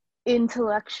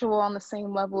intellectual on the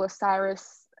same level as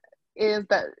Cyrus is,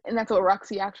 that and that's what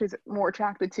Roxy actually is more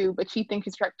attracted to, but she thinks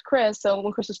she's attracted to Chris. So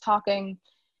when Chris is talking,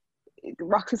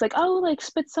 Roxy's like, oh, like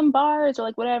spit some bars or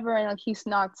like whatever, and like he's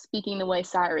not speaking the way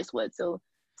Cyrus would. So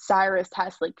Cyrus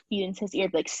has to like feed into his ear,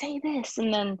 like say this,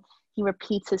 and then he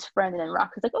repeats his friend, and then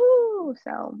Roxy's like, oh,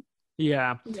 so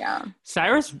Yeah. yeah.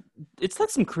 Cyrus, it's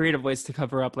like some creative ways to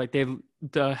cover up, like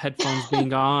the headphones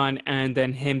being on and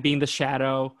then him being the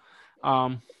shadow.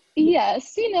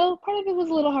 Yes, part of it was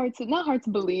a little not hard to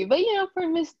believe, but for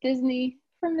Miss Disney,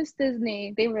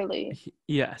 they really,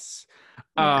 Yes.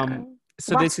 yeah.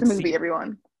 So they Watch the movie, succeed.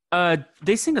 everyone.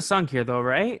 They sing a song here though,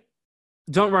 right?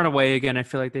 Don't Run Away again. I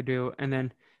feel like they do. And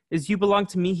then is You Belong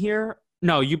to Me here?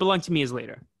 No, You Belong to Me is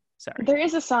later. Sorry. There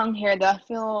is a song here that I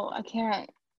feel I can't,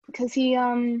 because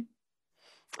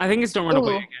I think it's Don't Run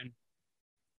Away again.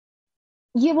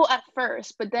 Yeah, well, at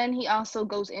first, but then he also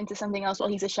goes into something else while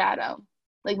he's a shadow,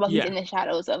 like while he's in the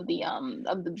shadows of the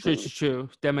booth. True.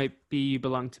 That might be You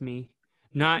Belong to Me.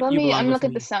 Not Let You me. Belong I'm with looking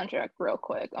at Me. the soundtrack real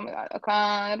quick. Oh my god. Okay.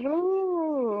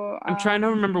 I'm trying to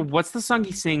remember what's the song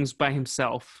he sings by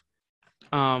himself.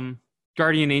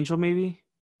 Guardian Angel, maybe?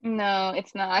 No,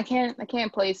 it's not. I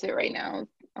can't place it right now.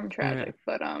 I'm tragic,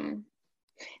 but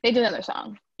they did another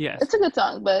song. Yes. It's a good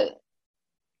song, but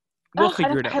we'll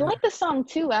figure it out. I like the song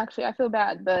too. Actually, I feel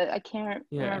bad, but I can't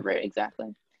remember it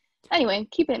exactly. Anyway,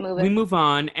 keep it moving. We move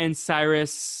on, and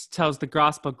Cyrus tells the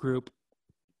gospel group,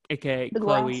 aka the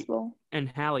Chloe gospel. and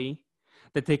Hallie,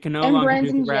 that they can no and longer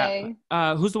Brandon do the rap.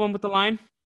 J. Who's the one with the line?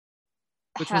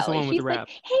 Which Hallie. one's the one with She's the rap? like,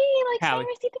 hey, like Hallie.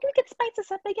 Cyrus, do you think we could spice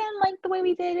this up again, like the way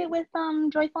we did it with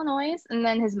Joyful Noise? And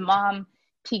then his mom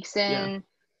peeks in. Yeah.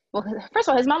 Well, first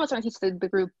of all, his mom was trying to teach the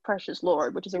group Precious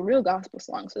Lord, which is a real gospel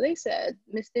song. So they said,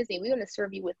 Miss Disney, we're going to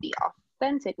serve you with the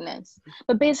authenticness.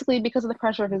 But basically, because of the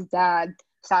pressure of his dad,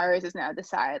 Cyrus is now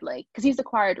decided, like, because he's the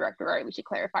choir director, right? We should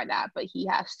clarify that. But he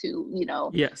has to,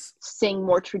 Yes. sing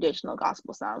more traditional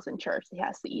gospel songs in church. He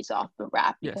has to ease off the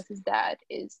rap because his dad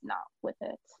is not with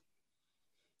it.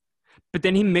 But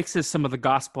then he mixes some of the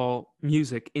gospel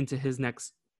music into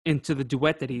the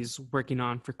duet that he's working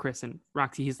on for Chris and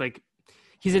Roxy.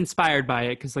 He's inspired by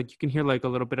it because like you can hear like a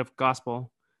little bit of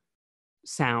gospel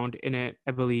sound in it,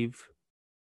 I believe.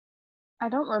 I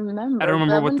don't remember. I don't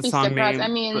remember what the song name. I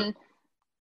mean,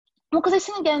 well, because I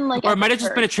sing again like. Or it might have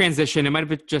just been a transition. It might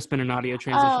have just been an audio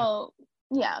transition. Oh,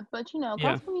 yeah, but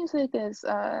gospel music is,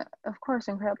 of course,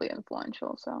 incredibly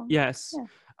influential. So. Yes.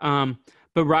 Yeah.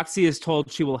 But Roxy is told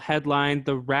she will headline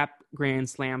the Rap Grand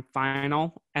Slam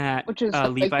final at which is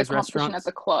Levi's the restaurant at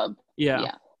the club.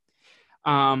 Yeah.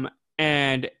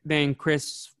 And then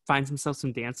Chris finds himself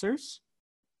some dancers.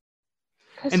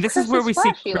 And this is where we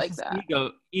see Chris's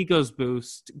egos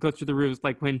boost, go through the roof.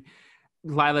 Like when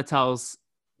Lila tells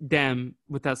them,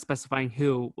 without specifying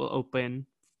who will open,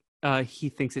 he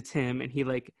thinks it's him, and he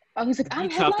like he's like, I'm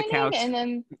headlining, the couch. And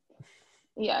then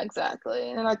yeah, exactly.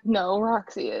 And I'm like, no,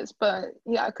 Roxy is. But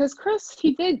yeah, because Chris,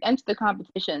 he did enter the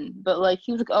competition, but like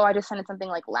he was like, oh, I just sent something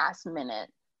like last minute.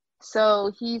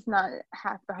 So he's not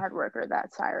half the hard worker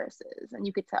that Cyrus is, and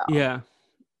you could tell. Yeah.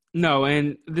 No,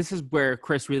 and this is where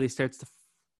Chris really starts to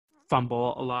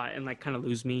fumble a lot and like kind of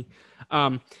lose me.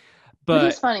 But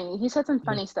he's funny. He said some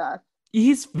funny stuff.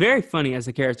 He's very funny as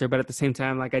a character, but at the same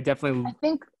time, like I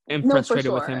think am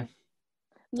frustrated with him.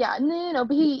 Yeah, no,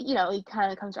 but he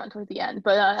kind of comes around towards the end.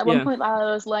 But at one point,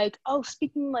 Lila was like, "Oh,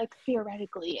 speaking like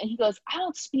theoretically," and he goes, "I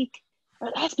speak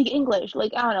English."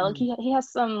 Like I don't know, like he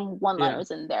has some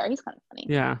one-liners in there. He's kind of funny.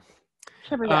 Yeah.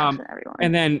 Trevor Jackson, everyone.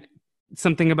 And then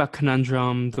something about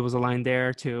conundrum. There was a line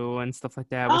there too, and stuff like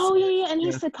that. And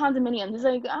he said condominium. He's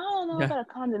like, I don't know about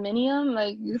a condominium.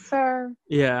 Like, sir.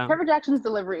 Yeah. Trevor Jackson's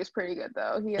delivery is pretty good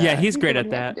though. He's great at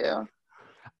that.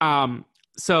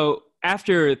 So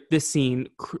after this scene,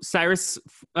 Cyrus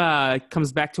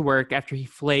comes back to work after he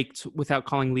flaked without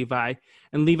calling Levi,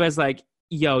 and Levi's like,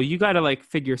 "Yo, you gotta like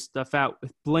figure stuff out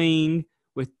with Blaine,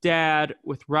 with Dad,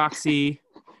 with Roxy,"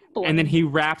 and then he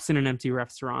raps in an empty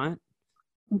restaurant.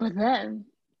 But then,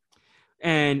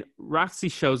 and Roxy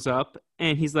shows up,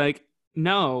 and he's like,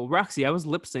 "No, Roxy, I was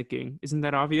lip syncing. Isn't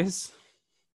that obvious?"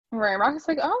 Right, Rocket's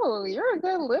like, oh, you're a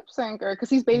good lip syncer, because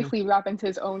he's Yeah. basically rapping to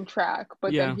his own track,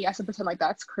 but then Yeah. he has to pretend like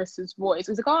that's Chris's voice.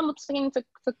 He's like, oh, I'm lip singing to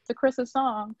Chris's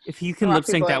song, If he and can lip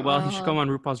Roxy's sync like, that well, he should go on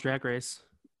RuPaul's Drag Race.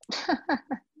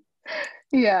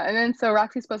 yeah, and then so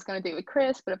Roxy's supposed to go on a date with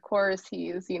Chris, but of course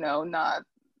he's, not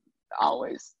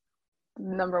always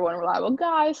number one reliable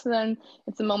guy. So then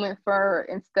it's a moment for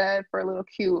instead for a little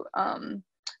cute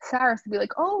Cyrus to be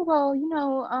like, oh well,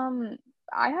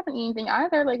 I haven't eaten anything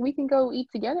either. Like we can go eat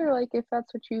together, like if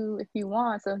you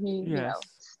want. So he, Yes.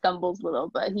 stumbles a little,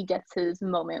 but he gets his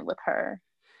moment with her.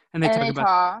 And they And talk they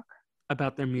talk.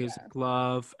 about their music Yeah.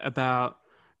 love, about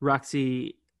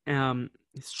Roxy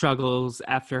struggles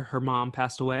after her mom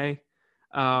passed away.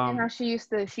 And how she used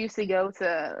to go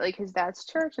to like his dad's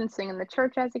church and sing in the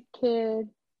church as a kid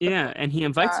Yeah, before and he he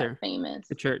invites got her famous.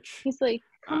 to church. He's like,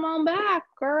 Uh, come on back,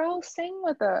 girl, sing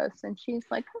with us. And she's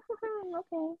like,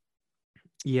 okay.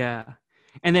 yeah.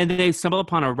 And then they stumble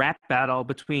upon a rap battle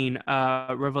between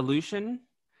Revolution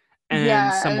and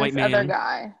Yeah, some and white this other man.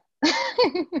 guy.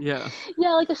 Yeah.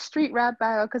 Yeah, like a street rap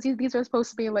battle, because these are supposed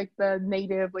to be like the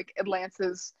native, like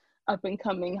Atlanta's up and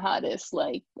coming hottest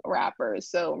like rappers.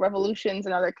 So Revolution's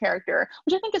another character,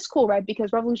 which I think is cool, right?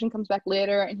 Because Revolution comes back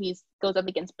later and he's goes up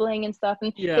against Bling and stuff.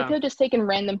 And they Yeah. could have just taken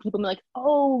random people and be like,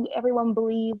 oh, everyone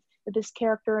believes that this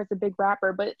character is a big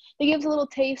rapper, but they give us a little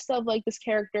taste of like this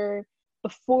character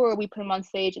before we put him on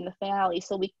stage in the finale.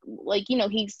 So we like,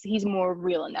 he's more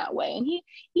real in that way. And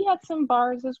he had some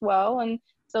bars as well. And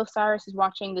so Cyrus is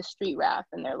watching the street rap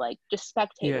and they're like just Yeah.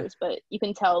 spectators, but you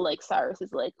can tell like Cyrus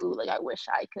is like, ooh, like I wish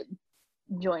I could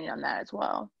join in on that as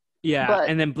well. Yeah. But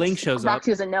And then Bling shows up.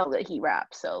 Roxy doesn't know that he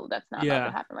raps, so that's not about to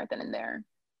Yeah. happen right then and there.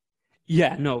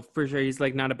 Yeah, no, for sure. He's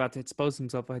like not about to expose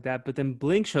himself like that. But then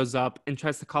Blink shows up and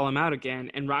tries to call him out again.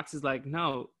 And Roxy's like,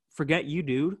 no, forget you,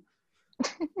 dude.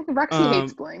 Roxy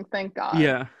hates Um, Bling, thank God.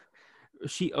 yeah,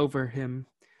 she over him.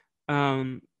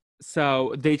 Um,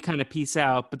 so they kind of peace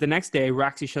out. But the next day,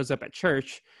 Roxy shows up at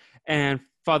church, and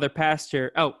Father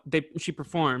Pastor. Oh, she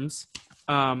performs.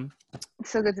 Um,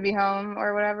 So good to be home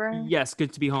or whatever. yes,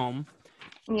 good to be home,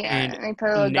 Yeah, and and they put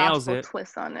a little nails gospel it.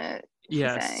 twist on it. She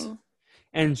Yes, sang.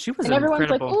 and she was And everyone's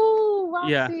like, incredible. ooh,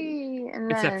 Yeah, Roxy.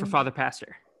 And except for then, Father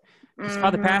Pastor. Because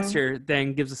Father mm-hmm. Pastor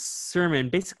then gives a sermon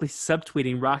basically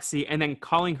subtweeting Roxy and then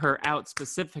calling her out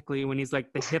specifically when he's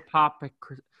like the hip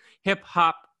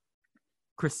hop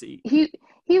Chrissy.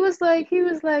 He was like,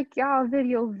 y'all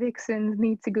video vixens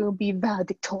need to go be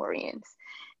valedictorians,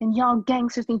 and y'all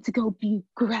gangsters need to go be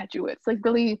graduates. Like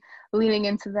really leaning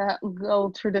into that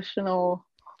old traditional,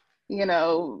 you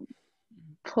know,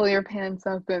 pull your pants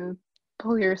up and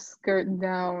pull your skirt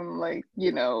down, like,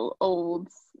 old.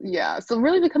 Yeah. So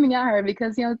really becoming at her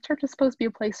because, church is supposed to be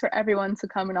a place for everyone to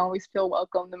come and always feel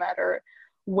welcome no matter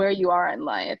where you are in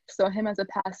life. So him as a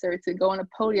pastor to go on a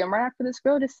podium right after this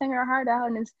girl just sang her heart out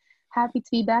and is happy to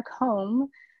be back home.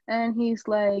 And he's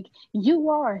like, you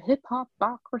are hip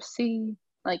hopocracy,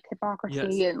 like hypocrisy,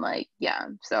 Yes. and like, yeah.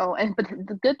 So but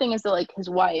the good thing is that like his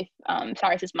wife,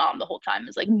 Cyrus's mom, the whole time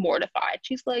is like mortified.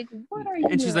 She's like, what are you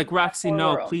And she's doing like, in that Roxy, poor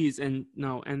no, world? please. And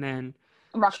no. And then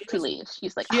she Roxy has, leaves.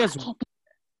 She's like, she oh, has, I can't be.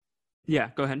 yeah,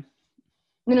 go ahead.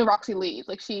 No, Roxy leaves.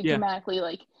 Like she Yeah. dramatically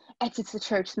like exits the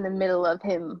church in the middle of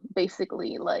him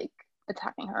basically like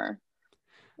attacking her.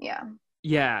 Yeah.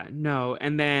 Yeah. No.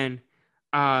 And then,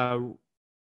 uh,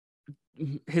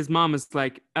 his mom is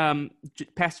like,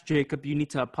 Pastor Jacob, you need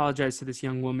to apologize to this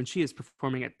young woman. She is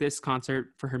performing at this concert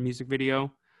for her music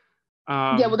video.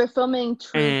 Yeah, well, Um, they're filming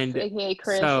Truth, and aka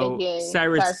Chris, so aka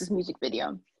Cyrus's Cyrus, music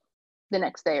video the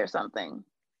next day or something.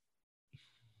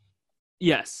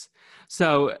 yes.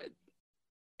 So,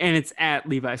 and it's at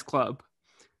Levi's Club.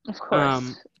 Of course.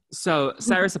 Um, so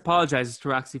Cyrus apologizes to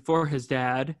Roxy for his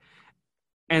dad.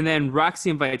 And then Roxy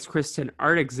invites Chris to an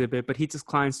art exhibit, but he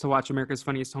declines to watch America's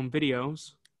Funniest Home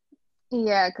Videos.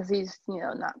 Yeah, because he's,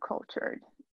 not cultured.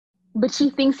 But she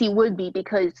thinks he would be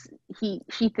because she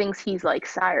thinks he's like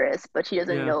Cyrus, but she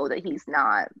doesn't Yeah. know that he's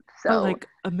not. But So, like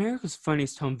America's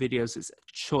Funniest Home Videos is a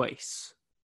choice.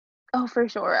 oh, for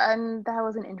sure. And that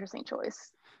was an interesting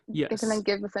choice. They Yes. couldn't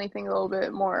give us anything a little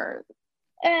bit more.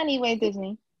 Anyway,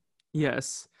 Disney.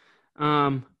 Yes.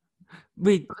 Um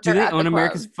Wait, do They're they at the own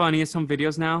America's club. Funniest Home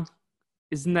Videos now?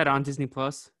 Isn't that on Disney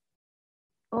Plus?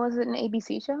 Was it an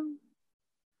ABC show?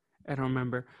 I don't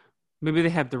remember. Maybe they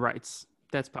have the rights.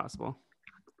 That's possible.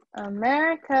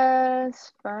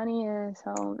 America's Funniest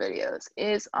Home Videos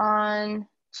is on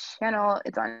channel.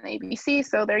 It's on ABC.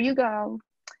 So there you go.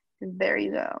 There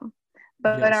you go.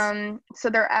 But Yes. so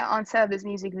they're on set of this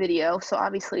music video. So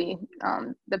obviously,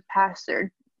 the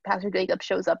Pastor Jacob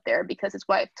shows up there because his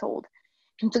wife told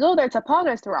to go there to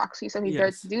apologize to Roxy. So he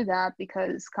dared Yes. to do that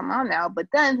because, come on now. But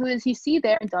then who does he see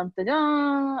there? Dun da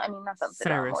dun. I mean, not dun da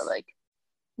dun, more Cyrus. like,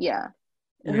 yeah.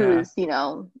 Who Yeah. is,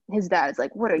 his dad is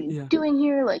like, what are you Yeah. doing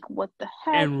here? Like, what the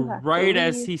heck? You And have to right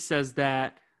as leave. he says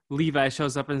that, Levi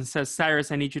shows up and says,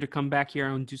 Cyrus, I need you to come back here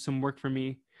and do some work for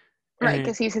me. Right, And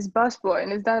because he's his busboy,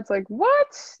 and his dad's like, "What?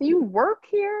 You work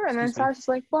here?" And then excuse me. Cyrus is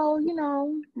like, "Well,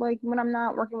 like when I'm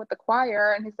not working with the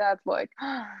choir." And his dad's like,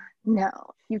 "No,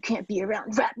 you can't be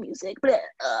around rap music." Blah.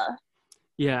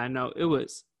 Yeah, no, it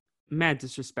was mad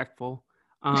disrespectful.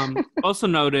 Also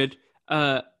noted,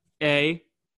 the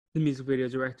music video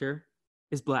director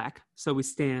is black, so we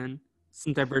stand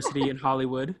some diversity in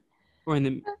Hollywood, or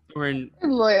in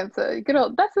Atlanta,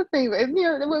 that's the thing.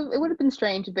 It would have been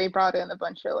strange if they brought in a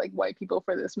bunch of like white people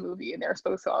for this movie, and they're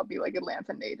supposed to all be like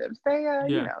Atlanta natives.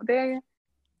 yeah. They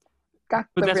got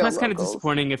But the that's why real it's kind of locals.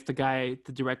 disappointing if the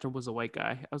director was a white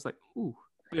guy. I was like, ooh.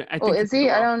 I Oh, think he is did he?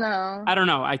 I well. don't know. I don't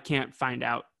know. I can't find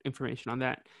out information on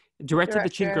that. Directed the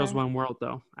Cheetah Girls Director. One World,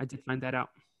 though. I did find that out.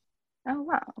 Oh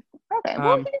wow. Okay.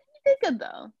 Well, Um, he did good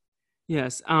though.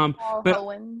 yes. Paul But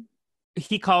Hohen.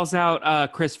 he calls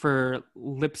out Chris for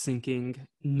lip syncing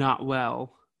not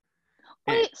well.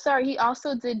 Wait, sorry. He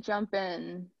also did jump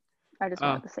in. I just Oh,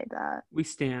 wanted to say that. we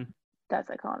stand. That's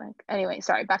iconic. Anyway,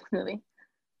 sorry. Back to the movie.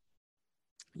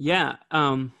 Yeah.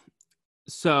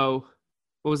 So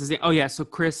what was his name? Oh yeah. So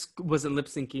Chris wasn't lip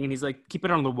syncing, and he's like, keep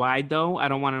it on the wide though. I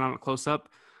don't want it on a close up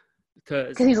because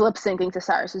Because he's lip syncing to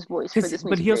Cyrus's voice for this but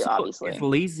music he video, also is obviously.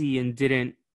 lazy and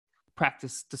didn't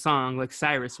practice the song like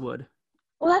Cyrus would.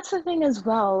 Well, that's the thing as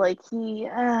well. Like we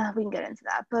can get into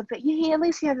that, but he at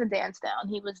least he has a dance down.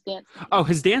 He was dancing Oh,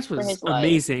 his dance for was his life.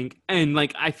 amazing, and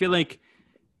like I feel like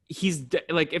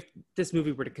like if this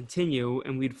movie were to continue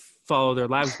and we'd follow their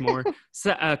lives more,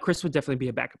 Chris would definitely be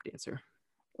a backup dancer.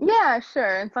 Yeah,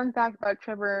 sure. And fun fact about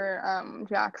Trevor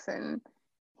Jackson,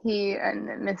 he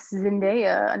and Miss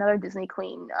Zendaya, another Disney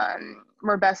queen,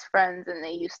 were best friends, and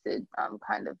they used to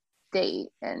kind of date,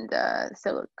 and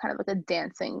so kind of like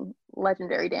a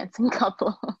legendary dancing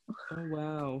couple. Oh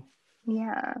wow!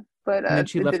 Yeah, but And then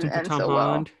she it left didn't him for end Tom so well.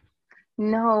 Holland.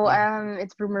 No, Oh.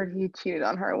 it's rumored he cheated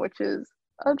on her, which is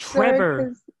absurd. Trevor,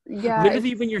 Because yeah,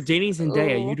 literally, when you're dating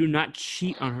Zendaya, you oh, do not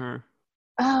cheat on her.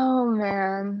 oh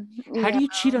man, How yeah. do you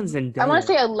cheat on I want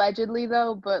to Zendaya? say allegedly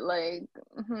though, but like,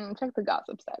 check the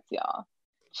gossip sites, y'all.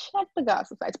 Check the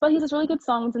gossip sites. But he has this really good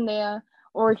songs in there,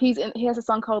 or he has a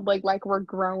song called like We're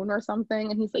Grown or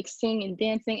something, and he's like singing and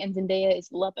dancing, and Zendaya is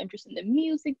love interest in the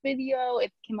music video.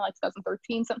 It came out like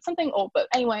 2013, something old, but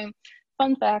anyway,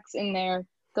 fun facts in there.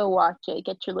 Go watch it.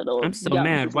 Get your little I'm so young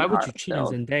mad. Why Disney would you heart cheat on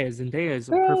filled. Zendaya? Zendaya is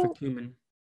a Girl, perfect human.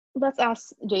 let's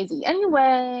ask Jay-Z.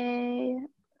 Anyway,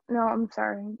 no, I'm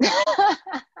sorry.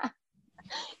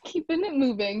 Keeping it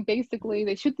moving. Basically,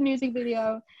 they shoot the music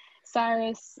video.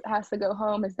 Cyrus has to go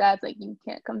home. His dad's like, "You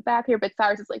can't come back here." But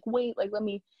Cyrus is like, "Wait, like, let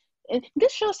me." And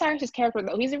this shows Cyrus's character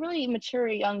though. He's a really mature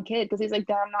young kid because he's like,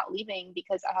 "Dad, I'm not leaving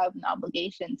because I have an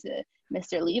obligation to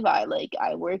Mr. Levi. Like,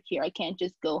 I work here. I can't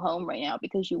just go home right now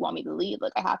because you want me to leave.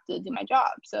 Like, I have to do my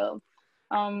job." So,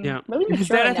 Yeah, really his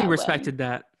mature dad I in think that way. respected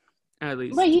that at But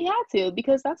least. he had to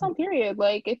because that's on period.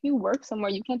 Like, if you work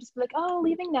somewhere, you can't just be like, "Oh,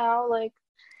 leaving now." Like,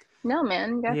 no,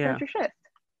 man, you gotta Yeah, finish your shift.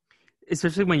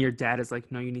 especially when your dad is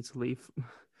like, "No, you need to leave."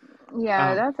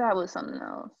 Yeah, Um, that was something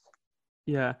else.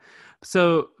 yeah.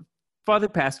 So Father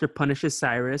Pastor punishes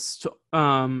Cyrus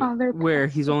Other where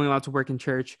he's pastor. only allowed to work in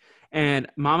church, and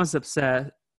Mama's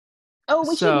upset. Oh,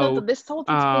 we should note that So this whole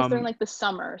takes place during like the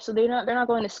summer, so they're not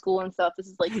going to school and stuff. This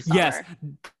is like the yes,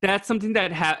 summer. that's something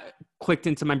that clicked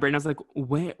into my brain. I was like,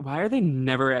 why are they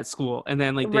never at school? And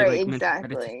then like they Right, like mentioned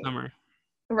that it's the exactly. summer.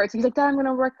 Right, so he's like, "Dad, I'm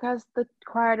gonna work as the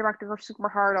choir director super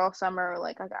hard all summer."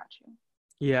 Like, I got you.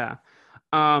 Yeah.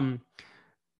 Um,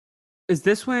 is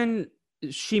this when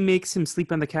she makes him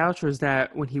sleep on the couch, or is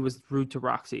that when he was rude to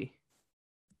Roxy?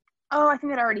 Oh, I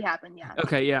think that already happened. Yeah.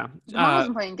 Okay, yeah. Mom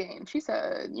wasn't playing games. She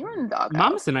said, "You're in the doghouse."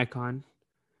 Mama's an icon.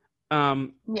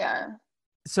 Um, Yeah.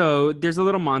 so there's a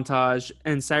little montage,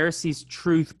 and Cyrus sees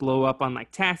Truth blow up on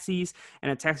like taxis,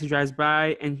 and a taxi drives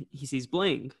by, and he sees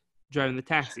Bling driving the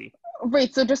taxi.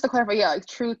 Right, so just to clarify, yeah, like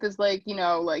Truth is like,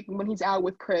 like when he's out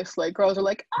with Chris, like girls are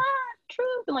like,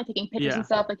 Truth, and like taking pictures Yeah, and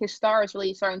stuff. Like his star is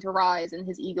really starting to rise and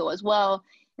his ego as well.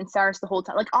 And Cyrus the whole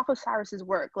time, like off of Cyrus's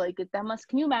work, like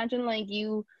can you imagine like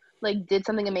you like did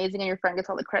something amazing and your friend gets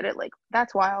all the credit? Like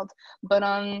that's wild. But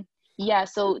yeah,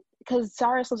 so because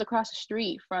Cyrus lives across the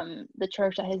street from the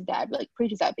church that his dad like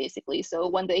preaches at basically. So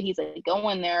one day he's like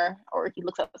going there or he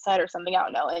looks outside or something, I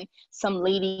don't know, and some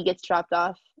lady gets dropped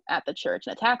off at the church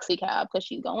in a taxi cab because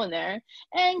she's going there.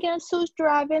 And guess who's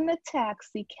driving the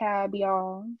taxi cab,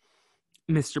 y'all?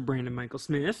 Mr. Brandon Michael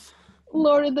Smith.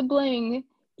 Lord of the Bling.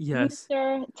 Yes.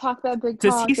 Mr. Talk that big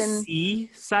Does he talk, and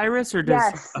see Cyrus or does...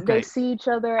 yes, they Okay. see each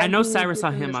other, I and know he Cyrus gives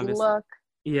saw him him, this obviously. look.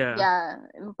 Yeah. Yeah,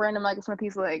 and Brandon Michael Smith,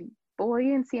 he's like, boy,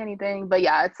 you didn't see anything. But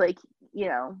yeah, it's like,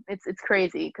 it's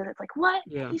crazy because it's like, what?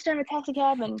 Yeah. He's driving a taxi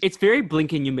cab, and It's very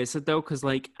blink and you miss it, though, because,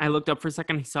 like, I looked up for a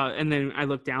second, he saw it, and then I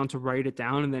looked down to write it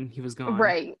down, and then he was gone.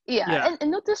 right, yeah. Yeah. And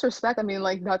no disrespect, I mean,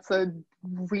 like, that's a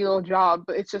real job,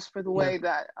 but it's just for the way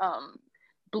that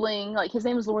Bling, like, his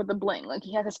name is Lord the Bling, like,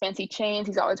 he has his fancy chains,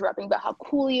 he's always rapping about how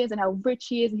cool he is and how rich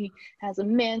he is, and he has a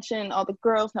mansion, all the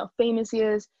girls, and how famous he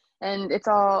is, and it's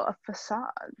all a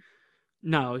facade.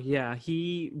 No, yeah,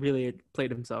 he really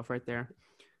played himself right there.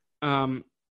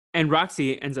 And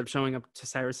Roxy ends up showing up to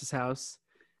Cyrus's house,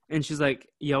 and she's like,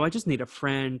 yo, I just need a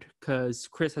friend because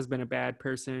Chris has been a bad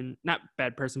friend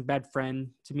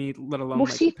to me, let alone Well,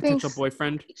 like she potential thinks,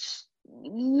 boyfriend.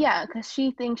 yeah, because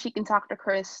she thinks she can talk to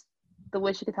Chris the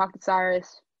way she could talk to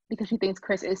Cyrus because she thinks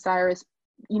Chris is Cyrus,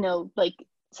 like,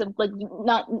 so, like,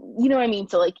 not, you know what I mean?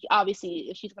 So, like, obviously,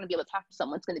 if she's going to be able to talk to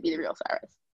someone, it's going to be the real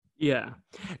Cyrus. Yeah.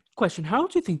 Question, how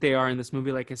do you think they are in this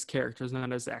movie, like as characters,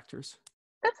 not as actors?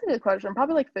 That's a good question.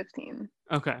 Probably like 15.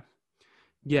 Okay.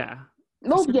 Yeah.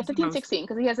 Well, yeah, 15, 16,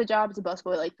 because he has a job as a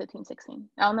busboy like 15, 16.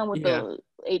 I don't know what the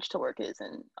age to work is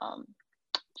in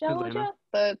Georgia,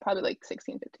 but probably like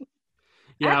 16, 15.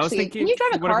 Yeah, actually, I was thinking, can you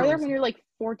drive a car there when you're like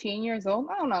 14 years old?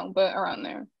 I don't know, but around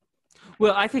there.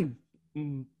 Well, I think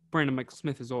Brandon Michael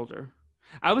Smith is older.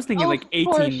 I was thinking like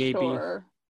 18 maybe. Sure.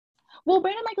 Well,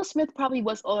 Brandon Michael Smith probably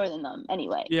was older than them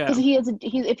anyway. Yeah. Because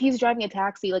if he's driving a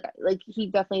taxi, like he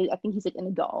definitely, I think he's like an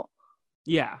adult.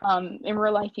 Yeah. In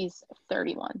real life, he's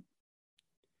 31.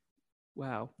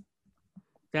 Wow.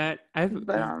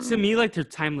 To me, like, they're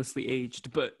timelessly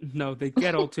aged, but no, they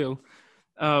get old too.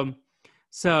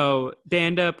 So they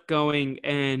end up going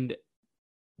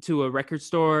to a record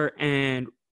store, and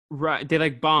they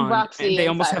like bond. Roxy and they and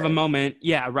almost Cyrus. have a moment.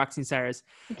 Yeah, Roxy and Cyrus.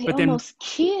 They almost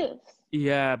kiss.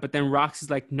 Yeah, but then Roxy's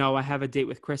like, no, I have a date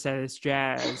with Chris at this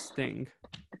jazz thing.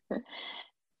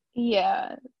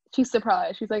 Yeah, she's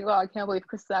surprised. She's like, "Oh, I can't believe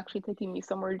Chris is actually taking me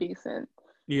somewhere decent.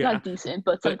 Yeah. Not decent,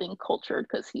 but something cultured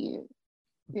because he,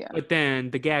 yeah." But then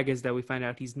the gag is that we find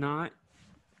out he's not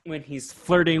when he's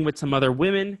flirting with some other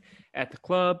women at the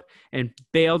club and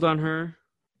bailed on her.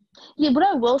 Yeah, but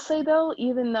I will say though,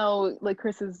 even though like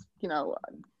Chris is,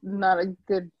 not a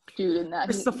good dude in that,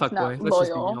 Chris is a fuckboy. Let's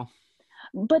just be real.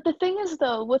 But the thing is,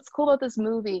 though, what's cool about this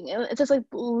movie, and it's just like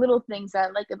little things that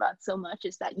I like about it so much,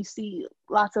 is that you see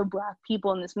lots of Black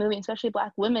people in this movie, especially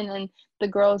Black women, and the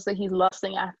girls that he's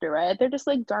lusting after, right? They're just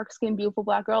like dark-skinned, beautiful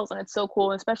Black girls, and it's so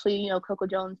cool, especially, Coco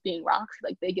Jones being Roxy,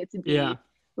 like they get to be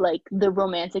like the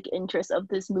romantic interest of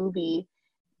this movie,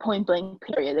 point blank,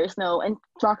 period. And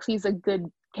Roxy's a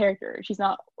good character. She's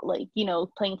not like,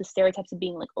 playing the stereotypes of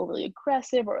being like overly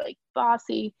aggressive or like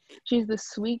bossy. She's this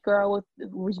sweet girl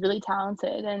who's really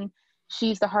talented, and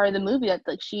she's the heart of the movie. That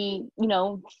like she,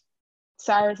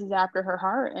 Cyrus is after her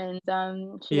heart, and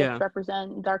she gets to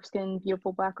represent dark-skinned,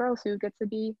 beautiful Black girls who get to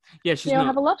be,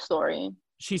 have a love story.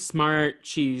 She's smart.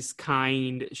 She's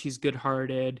kind. She's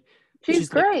good-hearted. She's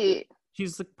great.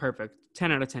 She's like perfect.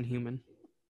 10 out of 10 human.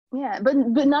 Yeah, but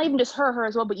not even just her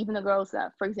as well, but even the girls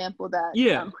that, for example,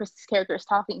 that Chris's character is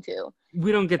talking to.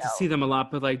 We don't get to see them a lot,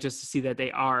 but like just to see that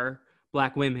they are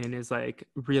Black women is like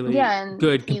really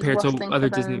good compared to other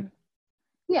Disney.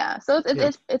 Yeah, so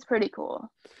it's pretty cool.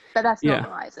 But that's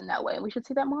normalized in that way. We should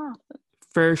see that more often.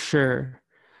 For sure.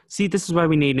 See, this is why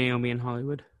we need Naomi in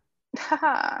Hollywood.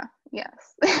 Haha,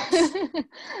 yes.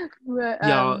 But,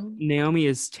 y'all, Naomi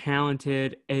is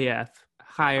talented AF.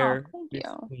 Hire Miss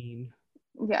Queen.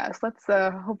 Yes, let's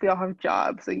hope we all have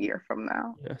jobs a year from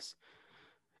now.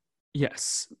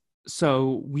 Yes.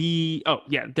 So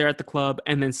they're at the club,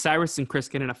 and then Cyrus and Chris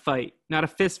get in a fight. Not a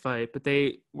fist fight, but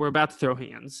they were about to throw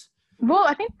hands. Well,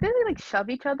 I think, did they like shove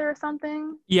each other or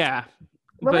something? Yeah.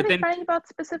 What were they fighting about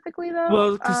specifically, though?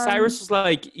 Well, because Cyrus was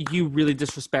like, you really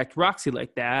disrespect Roxy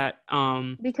like that.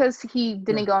 Because he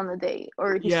didn't go on the date,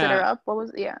 or he set her up. What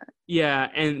was it? Yeah,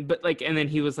 and then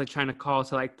he was like trying to call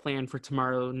to like plan for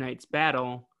tomorrow night's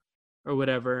battle, or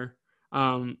whatever.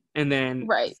 And then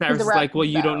Cyrus is like, well,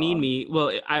 you don't need me.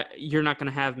 Well, you're not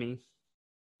gonna have me.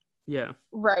 Yeah.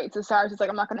 Right. So Cyrus is like,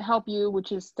 I'm not gonna help you,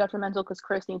 which is detrimental because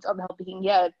Chris needs all the help he can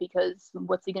get, because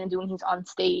what's he gonna do when he's on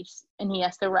stage and he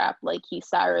has to rap like he's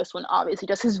Cyrus when obviously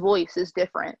just his voice is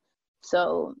different.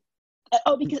 So, that's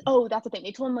the thing.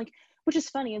 They told him like, which is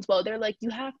funny as well. They're like, you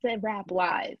have to rap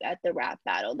live at the rap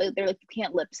battle. They're like, you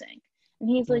can't lip sync. And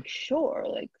he's like, sure,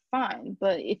 like fine,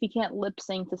 but if he can't lip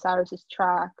sync to Cyrus's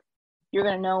track, you're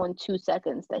gonna know in 2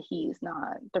 seconds that he's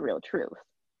not the real truth.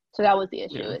 So that was the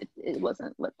issue. Yeah. It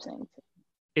wasn't lip synced.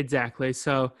 Exactly.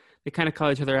 So they kind of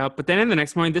call each other out. But then in the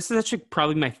next morning, this is actually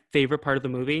probably my favorite part of the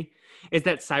movie, is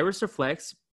that Cyrus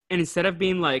reflects, and instead of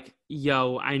being like,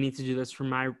 yo, I need to do this for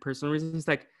my personal reasons, he's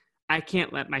like, I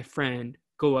can't let my friend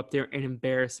go up there and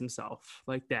embarrass himself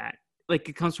like that. Like,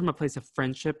 it comes from a place of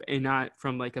friendship and not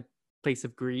from like a place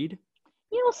of greed.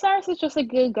 You know, Cyrus is just a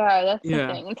good guy. That's the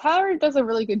Yeah. thing. And Tyler does a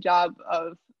really good job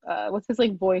of what's his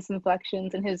like voice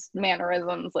inflections and his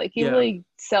mannerisms. Like he Yeah. really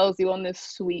sells you on this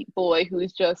sweet boy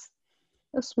who's just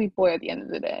a sweet boy at the end of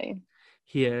the day.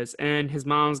 He is. And his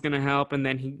mom's going to help. And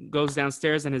then he goes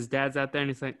downstairs and his dad's out there and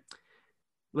he's like,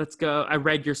 let's go. I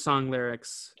read your song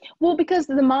lyrics. Well, because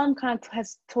the mom kind of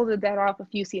has told the dad off a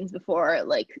few scenes before,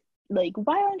 like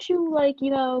why don't you like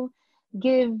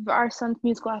give our son's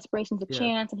musical aspirations a Yeah.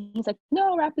 chance? And he's like,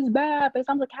 no, rap is bad. But it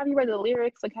sounds like, have you read the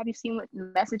lyrics? Like, have you seen what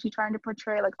message he's trying to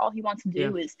portray? Like, all he wants to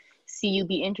do is see you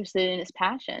be interested in his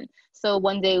passion. So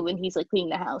one day when he's like cleaning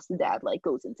the house, the dad like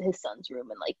goes into his son's room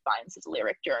and like finds his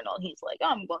lyric journal, and he's like,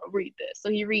 I'm gonna read this. So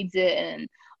he reads it, and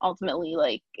ultimately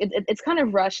like it's kind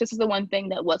of rushed. This is the one thing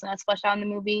that wasn't as fleshed out in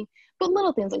the movie, but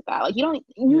little things like that, like you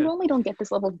normally don't get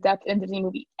this level of depth in a Disney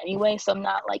movie anyway, so I'm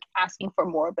not like asking for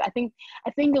more. But I think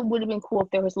it would have been cool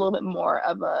if there was a little bit more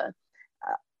of a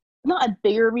not a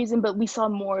bigger reason, but we saw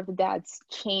more of the dad's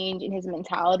change in his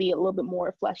mentality, a little bit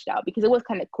more fleshed out, because it was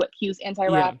kind of quick. He was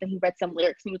anti-rap and he read some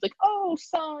lyrics and he was like, oh,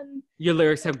 son. Your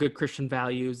lyrics have good Christian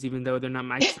values, even though they're not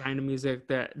my kind of music,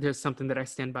 that there's something that I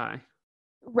stand by.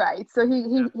 Right. So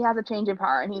he has a change of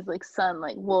heart and he's like, son,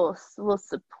 like we'll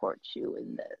support you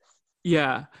in this.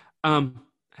 Yeah. I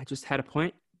just had a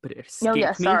point, but it escaped No,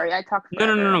 yeah, me. sorry, I talked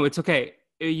forever. No, it's okay.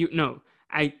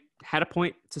 I had a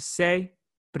point to say,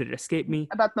 but it escaped me.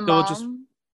 About the mom?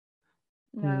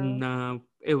 No,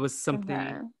 it was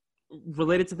something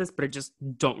related to this, but I just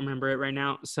don't remember it right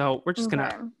now. So we're just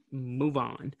gonna move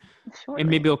on, and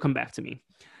maybe it'll come back to me.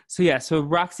 So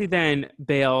Roxy then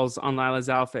bails on Lila's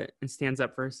outfit and stands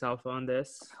up for herself on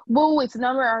this. Well, wait, so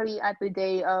now we're already at the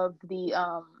day of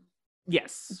the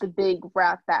yes, the big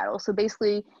rap battle. So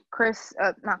basically,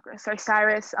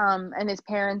 Cyrus, and his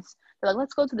parents, they're like,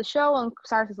 let's go to the show. And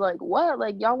Cyrus is like, what?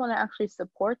 Like, y'all want to actually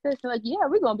support this? They're like, yeah,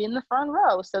 we're going to be in the front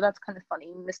row. So that's kind of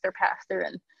funny. Mr. Pastor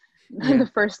and the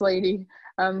first lady,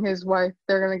 his wife,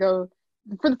 they're going to go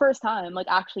for the first time, like,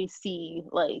 actually see,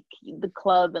 like, the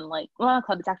club and, like, well, not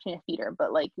club, it's actually a theater,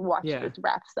 but, like, watch this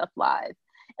rap stuff live.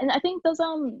 And I think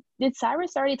did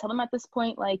Cyrus already tell them at this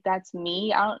point, like, that's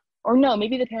me? Or no,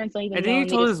 maybe the parents don't even know. I think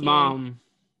he told his mom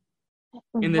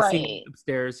in the scene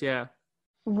upstairs,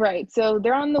 Right. So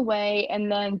they're on the way,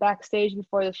 and then backstage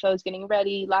before the show's getting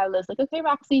ready, Lila's like, okay,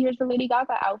 Roxy, here's your Lady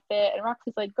Gaga outfit. And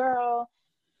Roxy's like, girl,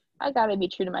 I gotta be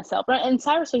true to myself. And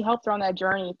Cyrus really helped her on that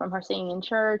journey from her singing in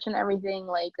church and everything,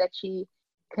 like that she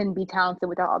can be talented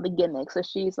without all the gimmicks. So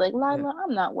she's like, Lila,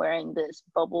 I'm not wearing this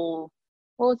bubble,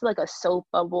 what was it, like a soap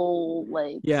bubble,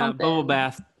 like something. Bubble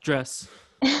bath dress.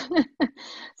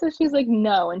 So she's like,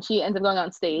 no, and she ends up going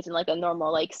on stage in like a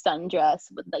normal like sundress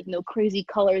with like no crazy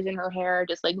colors in her hair,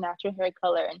 just like natural hair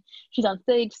color, and she's on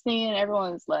stage singing, and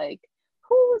everyone's like,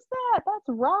 who is that? That's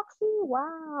Roxy.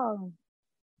 Wow.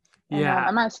 And, I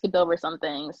might have skipped over some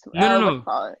things. No.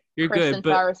 You're Chris good. And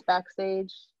Cyrus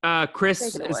backstage.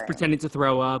 Chris is pretending to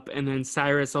throw up, and then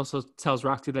Cyrus also tells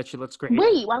Roxy that she looks great.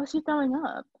 Wait, why was she throwing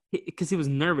up? Because he was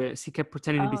nervous. He kept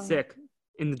pretending to be sick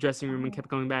in the dressing room and kept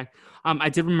going back. I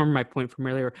did remember my point from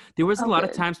earlier. There was a lot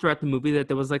of times throughout the movie that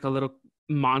there was like a little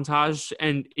montage,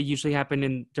 and it usually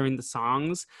happened during the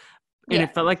songs, and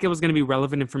it felt like it was going to be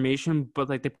relevant information, but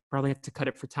like they probably had to cut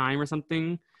it for time or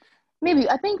something. Maybe.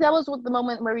 I think that was the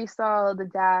moment where we saw the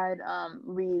dad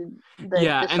read the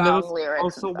and song there was lyrics.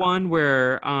 Also one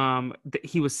where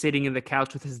he was sitting in the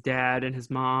couch with his dad and his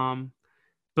mom,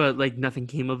 but like nothing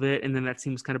came of it, and then that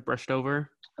scene was kind of brushed over.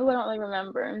 Oh, I don't really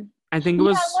remember. I think it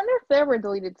was. I wonder if there were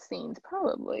deleted scenes.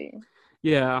 Probably.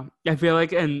 Yeah, I feel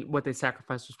like, and what they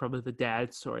sacrificed was probably the dad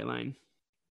storyline.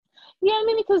 Yeah, I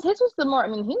mean, because his was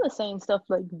he was saying stuff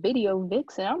like video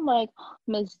vixen. I'm like,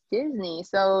 Miss Disney.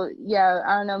 So, yeah,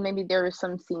 I don't know. Maybe there were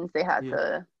some scenes they had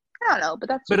to, I don't know, but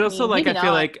that's. But also, like, I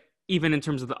feel like even in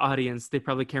terms of the audience, they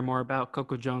probably care more about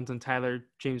Coco Jones and Tyler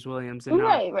James Williams and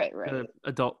not the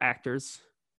adult actors.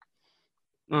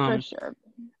 For sure.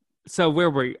 So where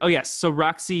were you? Oh, yes. So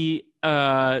Roxy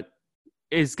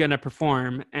is going to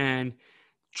perform, and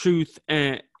Truth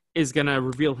is going to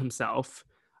reveal himself.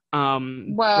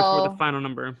 Before the final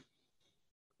number.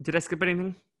 Did I skip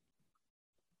anything?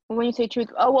 When you say Truth,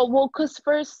 because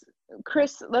first,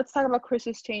 let's talk about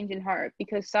Chris's change in heart,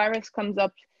 because Cyrus comes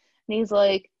up and he's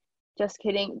like, just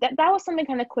kidding. That was something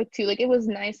kind of quick too. Like it was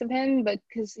nice of him, but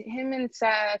because him and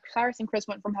Cyrus and Chris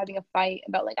went from having a fight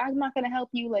about like I'm not gonna help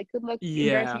you, like good luck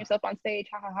embarrassing Yeah. yourself on stage,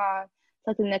 ha ha ha. It's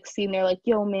like the next scene they're like,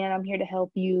 yo man, I'm here to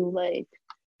help you, like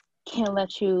can't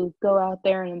let you go out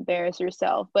there and embarrass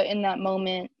yourself. But in that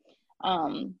moment,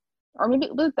 or maybe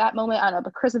it was that moment, I don't know,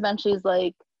 but Chris eventually is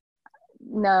like,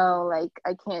 no, like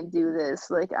I can't do this.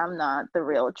 Like I'm not the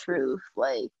real truth.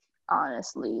 Like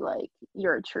honestly, like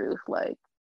your truth, like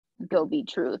go be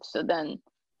truth. So then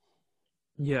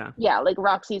Yeah. yeah, like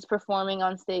Roxy's performing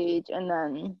on stage and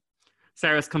then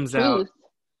Cyrus comes out. Truth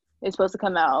is supposed to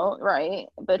come out, right?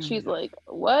 But she's Yeah. like,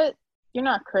 what? You're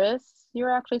not Chris. You're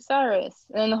actually Cyrus.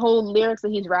 And the whole lyrics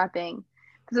that he's rapping,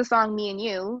 because the song Me and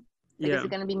You, like, is Yeah. it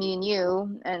going to be me and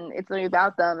you? And it's literally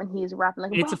about them. And he's rapping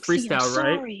like, And it's a Roxy, I'm freestyle,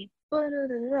 right? sorry.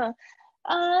 Yeah,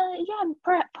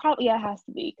 probably yeah, it has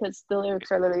to be because the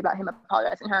lyrics are literally about him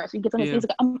apologizing to her. So he gets on his Yeah. knees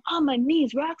like, I'm on my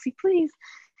knees, Roxy, please.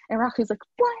 And Roxy's like,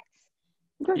 what?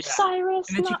 You're Yeah. Cyrus,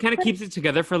 And then she not kind of Chris. keeps it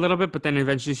together for a little bit, but then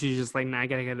eventually she's just like, nah, I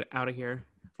gotta get out of here.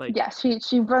 Like, Yeah,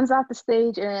 she runs off the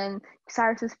stage and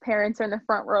Cyrus's parents are in the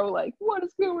front row like, what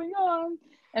is going on?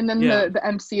 And then yeah. the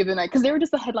MC of the night, because they were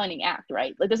just the headlining act,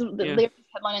 right? Like this, they Yeah. were just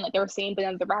headlining like they were saying, but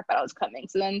then the rap battle was coming.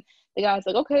 So then the guy's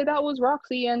like, okay, that was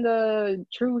Roxy and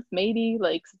Truth, maybe.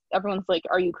 Like everyone's like,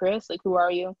 are you Chris? Like who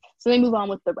are you? So they move on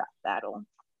with the rap battle.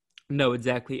 No,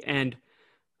 exactly. And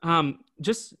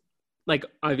just like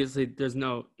obviously there's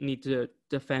no need to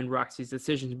defend Roxy's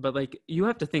decisions, but like you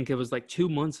have to think it was like 2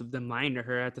 months of them lying to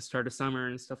her at the start of summer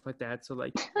and stuff like that. So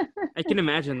like I can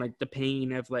imagine like the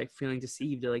pain of like feeling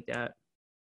deceived like that.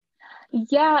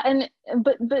 Yeah, and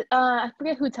but I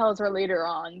forget who tells her later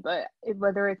on, but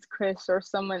whether it's Chris or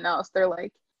someone else, they're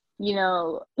like,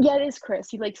 yeah, it is Chris.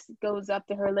 He like goes up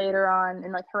to her later on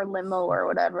in like her limo or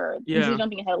whatever. This is Yeah.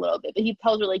 jumping ahead a little bit, but he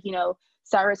tells her like,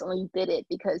 Cyrus only did it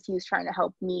because he was trying to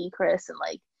help me, Chris, and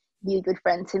like be a good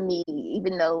friend to me,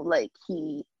 even though like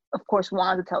he of course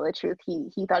wanted to tell the truth.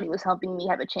 He thought he was helping me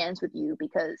have a chance with you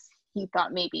because he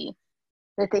thought maybe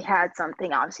that they had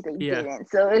something. Obviously they Yeah. didn't,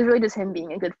 so it was really just him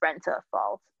being a good friend to a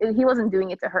fault. He wasn't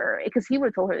doing it to her because he would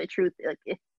have told her the truth, like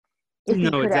if he No,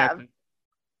 could have. exactly.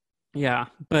 Yeah,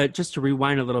 but just to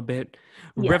rewind a little bit,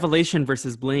 Yes, Revelation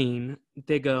versus Blaine,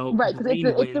 they go, right, because Blaine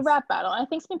it's the wins. rap battle. And I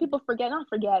think some people not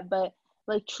forget, but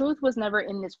like Truth was never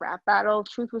in this rap battle.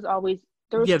 Truth was always,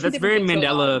 there was Yeah, two that's different very things going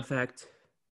Mandela on. effect.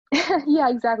 Yeah,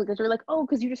 exactly, because you're like, oh,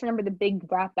 because you just remember the big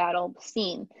rap battle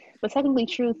scene, but technically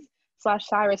Truth slash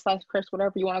Cyrus slash Chris,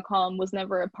 whatever you want to call him, was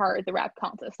never a part of the rap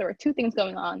contest. There were two things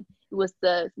going on. It was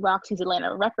the Roxy's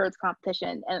Atlanta Records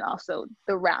competition and also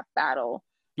the rap battle.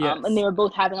 And they Yes. were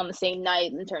both having on the same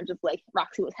night in terms of like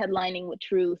Roxy was headlining with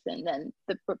Truth and then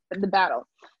the battle.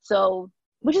 So,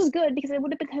 which is good because it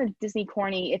would have been kind of Disney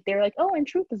corny if they're like, oh, and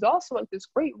Truth is also like this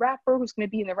great rapper who's going to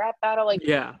be in the rap battle. Like,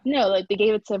 Yeah. no, like they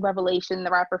gave it to Revelation,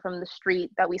 the rapper from the street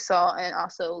that we saw, and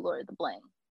also Lord of the Bling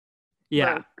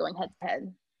Yeah. for going head to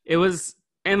head. It was,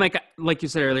 and like you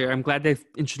said earlier, I'm glad they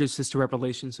introduced this to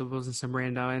Revelation, so it wasn't some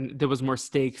random, and there was more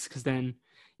stakes because then,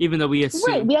 even though we Right,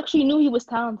 assume, we actually knew he was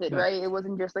talented, yeah, right? It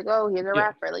wasn't just like, oh, he's a yeah,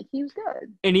 rapper. Like he was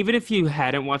good. and even if you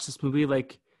hadn't watched this movie,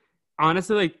 like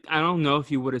honestly, like I don't know if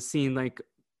you would have seen like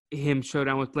him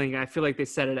showdown with Bling. I feel like they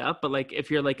set it up, but like if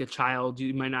you're like a child,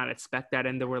 you might not expect that,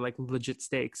 and there were like legit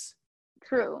stakes.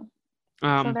 True. So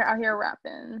Um, they're out here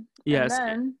rapping, and yes,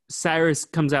 then Cyrus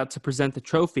comes out to present the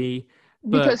trophy,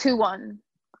 but because who won?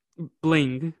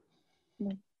 Bling,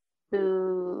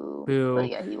 Boo. But boo,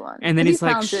 yeah, he won and then because he's he's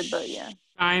like, talented. But yeah.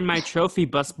 "Shine my trophy,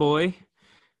 bus boy."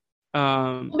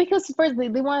 Well, because first they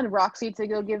wanted Roxy to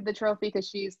go give the trophy because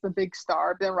she's the big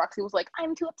star. But then Roxy was like,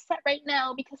 "I'm too upset right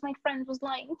now because my friend was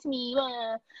lying to me."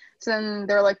 So then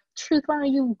they're like, "Truth, why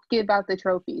don't you give out the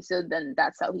trophy?" So then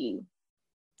that's how he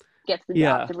gets the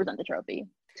job Yeah. to present the trophy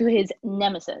to his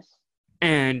nemesis.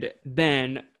 And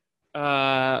then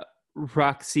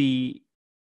Roxy,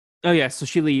 oh yeah, so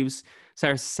she leaves.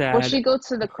 Cyrus is Well, sad. she goes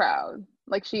to the crowd.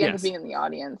 Like she ends up Yes. being in the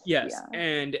audience. Yes. Yeah.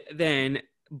 And then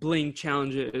Bling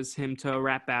challenges him to a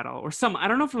rap battle or some, I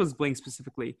don't know if it was Bling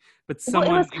specifically, but Well,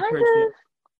 someone encouraged him.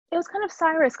 it was kind of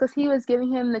Cyrus because he was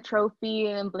giving him the trophy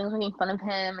and Bling was making fun of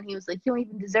him and he was like, "You don't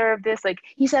even deserve this." Like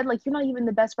he said, like, "You're not even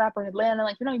the best rapper in Atlanta.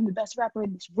 Like you're not even the best rapper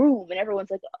in this room." And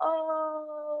everyone's like,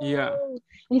 Yeah. "Oh." And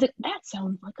he's like, "That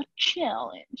sounds like a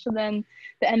challenge." So then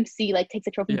the MC like takes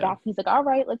the trophy Yeah. back. He's like, "All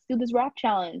right, let's do this rap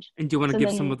challenge." And do you want to So give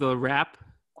some then of the rap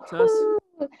to us?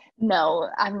 no,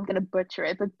 I'm gonna butcher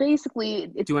it, but basically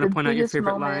Do it's you want the to point out your biggest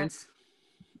favorite moment. lines?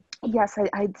 Yes,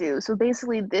 I do. So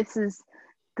basically, this is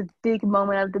the big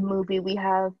moment of the movie. We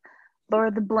have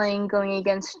Lord the Bling going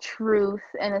against Truth,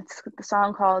 and it's the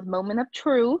song called Moment of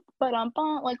Truth. But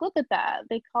like, look at that.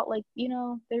 They call, like,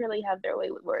 they really have their way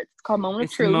with words. It's called Moment of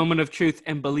It's the Truth. moment of truth,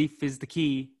 and belief is the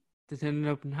key to turn an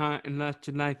open heart and let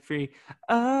your life free.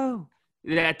 Oh,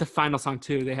 at the final song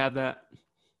too, they have that.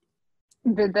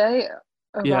 Did they?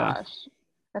 Oh Yeah, gosh,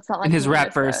 that's not in like his me. I rap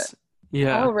missed that. verse.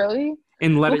 Yeah, Oh really?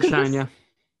 in Let Well, It because Shine. Yeah,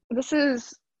 this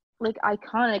is like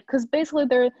iconic. Because basically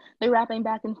they're rapping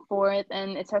back and forth,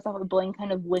 and it starts off with Bling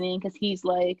kind of winning because he's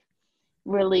like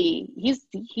really he's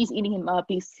eating him up.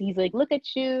 He's like, look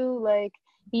at you, like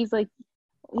he's like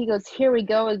he goes, here we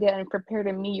go again, prepare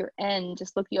to meet your end.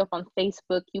 Just look you up on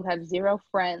Facebook. You have 0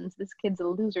 friends. This kid's a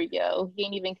loser, yo. He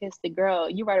ain't even kissed a girl.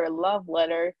 You write her a love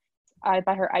letter. I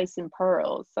buy her ice and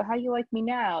pearls. So how you like me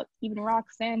now? Even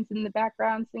Roxanne's in the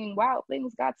background singing, wow,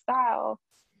 things got style.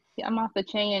 Yeah, I'm off the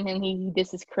chain, and he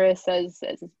disses Chris as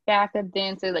his backup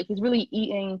dancer. Like, he's really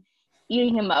eating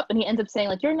him up, and he ends up saying,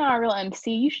 like, you're not a real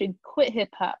MC. You should quit hip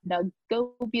hop. Now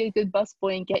go be a good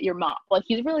busboy and get your mop. Like,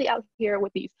 he's really out here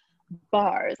with these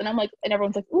bars, and I'm like, and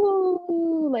everyone's like,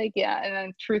 ooh, like, yeah. And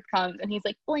then Truth comes, and he's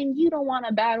like, Blaine, you don't want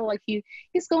to battle. Like,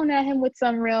 he's going at him with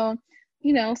some real,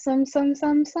 some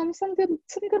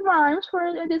good rhymes for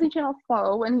a Disney Channel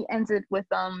flow, and he ends it with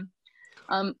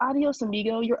adios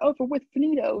amigo, you're over with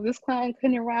finito. This clown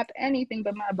couldn't rap anything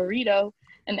but my burrito.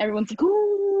 And everyone's like,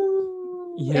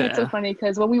 ooh. yeah. And it's so funny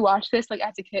because when we watched this, like,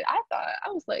 as a kid, I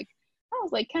was like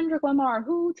Kendrick Lamar,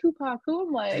 who, Tupac, who.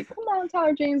 I'm like, come on,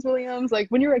 Tyler James Williams. Like,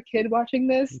 when you're a kid watching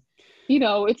this,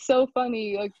 it's so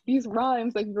funny. Like, these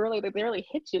rhymes, like, really, like, they really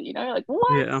hit you. You're like,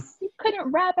 what? Yeah. You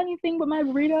couldn't rap anything but my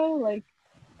burrito? Like,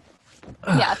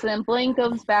 yeah. So then Blaine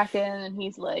goes back in, and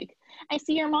he's like, I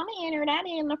see your mommy and your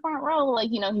daddy in the front row. Like,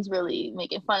 he's really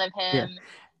making fun of him. Yeah.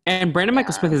 And Brandon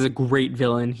Michael Smith is a great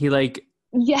villain. He, like,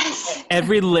 yes,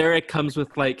 every lyric comes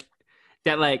with, like,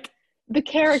 that, like, the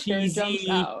character jumps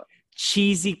out.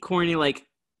 Cheesy, corny, like,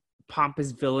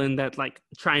 pompous villain that, like,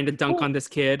 trying to dunk on this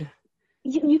kid.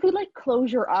 You could, like,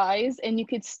 close your eyes and you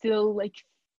could still, like,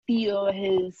 feel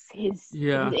his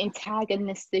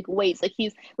antagonistic weights. Like,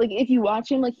 he's like, if you watch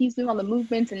him, like, he's doing all the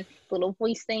movements and little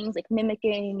voice things, like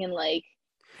mimicking, and like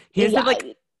he has that,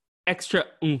 like, extra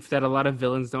oomph that a lot of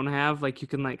villains don't have. Like, you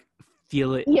can, like,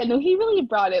 feel it. Yeah, no, he really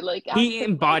brought it. Like, he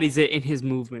embodies it in his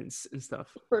movements and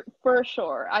stuff. For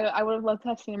sure. I would have loved to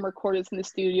have seen him record this in the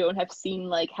studio and have seen,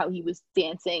 like, how he was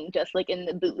dancing just, like, in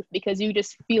the booth, because you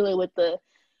just feel it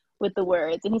with the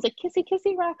words. And he's like, kissy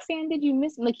kissy Roxanne, did you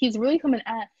miss me? Like, he's really coming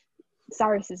at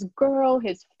Cyrus's girl,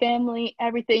 his family,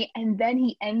 everything. And then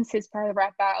he ends his part of the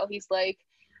rap battle. He's like,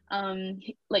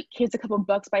 here's a couple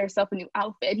bucks, buy yourself a new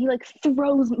outfit. He, like,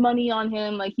 throws money on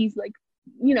him. Like, he's like,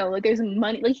 like, there's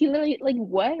money. Like, he literally, like,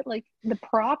 what? Like, the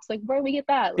props? Like, where do we get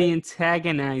that? Like, the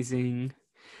antagonizing.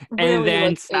 Really, and then,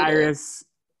 like, Cyrus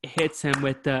hits him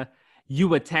with the,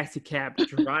 you a taxi cab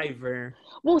driver.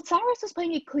 Well, Cyrus was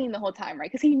playing it clean the whole time, right?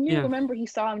 Because he knew, remember, he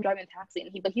saw him driving a taxi, and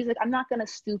he's like, I'm not going to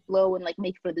stoop low and, like,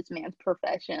 make for this man's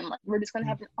profession. Like, we're just going to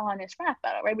have an honest rap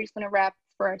battle, right? We're just going to rap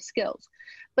for our skills.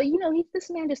 But, this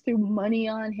man just threw money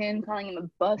on him, calling him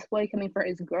a busboy, coming for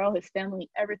his girl, his family,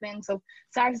 everything. So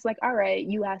Cyrus is like, all right,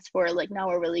 you asked for it. Like, now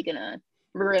we're gonna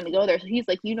go there. So he's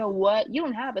like, you know what? You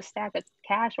don't have a stack of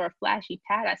cash or a flashy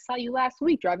pad. I saw you last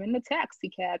week driving the taxi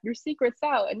cab. Your secret's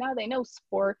out, and now they know,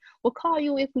 sport. We'll call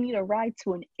you if we need a ride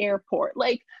to an airport.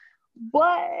 Like,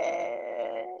 what?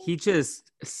 He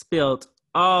just spilled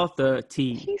all the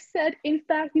tea. He said, in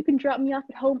fact, you can drop me off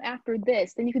at home after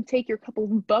this. Then you can take your couple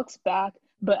of bucks back,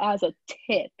 but as a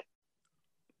tip.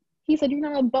 He said, you're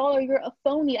not a baller, you're a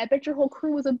phony. I bet your whole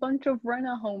crew was a bunch of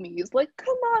Rena homies. Like,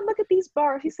 come on, look at these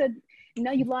bars. He said,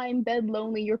 now you lie in bed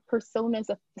lonely, your persona's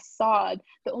a facade.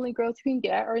 The only girls you can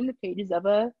get are in the pages of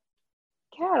a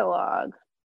catalog.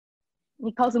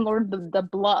 He calls him Lord the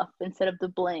Bluff instead of the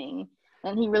Bling.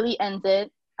 And he really ends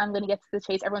it. I'm going to get to the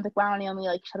chase. Everyone's like, wow, Naomi,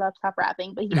 like, shut up, stop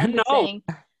rapping. But he ends it saying,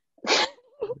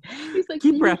 he's like,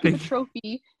 keep rapping. A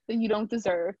trophy that you don't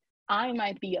deserve. I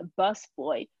might be a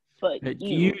busboy, but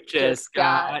you just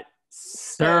got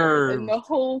served. And the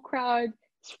whole crowd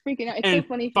is freaking out. It's and so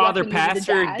funny. If Father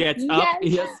Pastor gets up.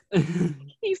 Yes.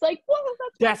 He's like, whoa,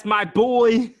 that's my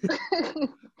boy.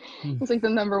 He's like the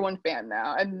 #1 fan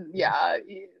now. And yeah,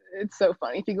 it's so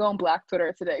funny. If you go on Black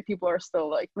Twitter today, people are still,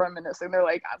 like, reminiscing. They're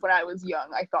like, when I was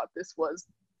young, I thought this was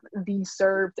the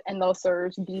served and they'll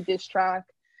serve the diss track.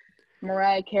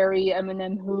 Mariah Carey,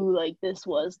 Eminem, who, like, this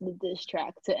was the diss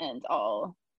track to end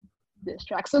all diss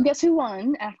tracks. So guess who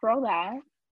won after all that?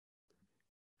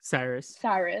 Cyrus.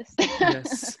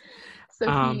 Yes.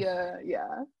 So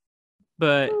yeah.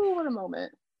 But ooh, what a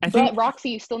moment. I think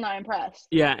Roxy is still not impressed.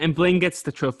 Yeah, and Blaine gets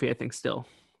the trophy, I think, still.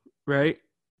 right?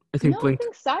 I think No, I Blink.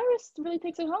 think Cyrus really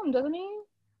takes it home, doesn't he?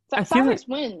 I feel like Cyrus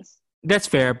wins that's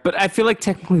fair, but I feel like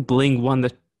technically Bling won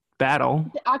the battle.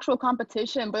 the actual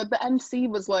competition, but the MC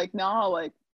was like, "No,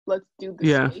 like let's do this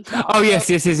Yeah. face off." Oh So yes.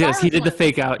 He Cyrus did the wins.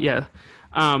 fake out. Yeah.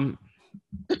 Um,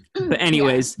 but Yeah,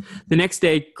 anyways, the next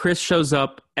day, Chris shows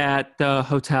up at the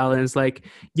hotel and is like,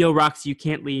 "Yo, Roxy, you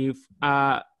can't leave.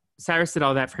 Cyrus did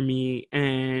all that for me,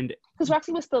 and because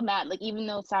Roxy was still mad. Like even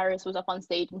though Cyrus was up on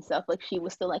stage and stuff, like she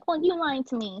was still like, "Well, you lied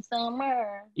to me,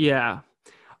 Summer." yeah."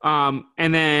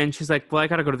 And then she's like, "Well, I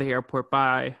gotta go to the airport.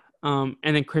 Bye." And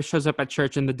then Chris shows up at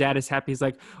church, and the dad is happy. He's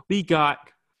like, "We got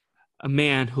a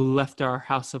man who left our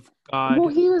house of Well,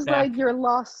 God he was like back." your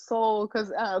lost soul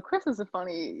because Chris is a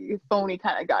phony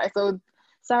kind of guy. So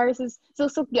Cyrus is so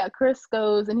yeah. Chris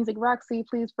goes and he's like, Roxy,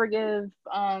 please forgive,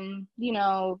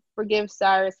 forgive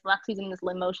Cyrus. Roxy's in this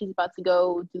limo. She's about to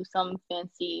go do some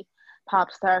fancy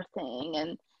pop star thing,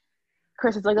 and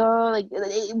Chris is like, oh, like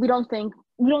we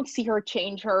don't see her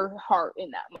change her heart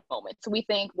in that moment. So we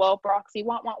think, well, Roxy,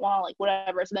 want, like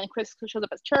whatever. So then Chris shows up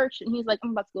at church and he's like,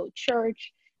 I'm about to go to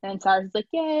church. And Cyrus is like,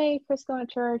 yay, Chris going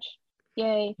to church.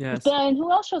 Yay. But Yes, then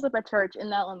who else shows up at church in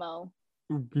that limo?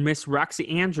 Miss Roxy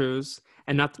Andrews,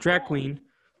 and not the drag queen.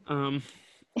 Yeah,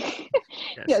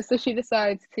 Yes, so she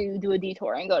decides to do a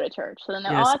detour and go to church. So then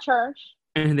they're all yes, at church.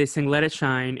 and they sing "Let It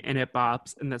Shine" and it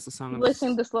bops, and that's the song of Listen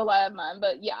this. to Slow Light of Mine,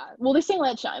 but yeah. Well, they sing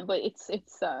Let It Shine, but it's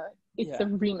a Yeah.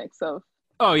 remix of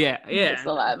Oh yeah, This yeah.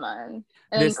 Slow Light of Mine.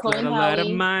 And then This Chloe and little light of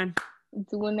Halle mine.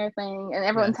 doing their thing, and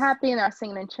everyone's Yes. happy, and they're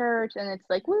singing in church, and it's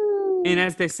like, And woo!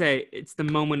 as they say, it's the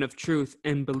moment of truth,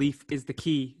 and belief is the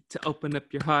key to open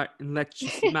up your heart and let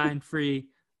your mind free.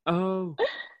 Oh,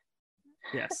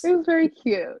 yes. It was very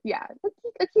cute. Yeah,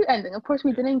 a cute ending. Of course,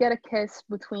 we didn't get a kiss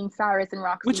between Cyrus and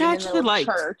Which Roxy I in the actually middle of liked.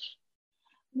 church.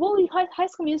 Well, High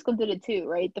School Musical did it too,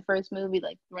 right? The first movie,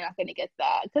 like we're not gonna get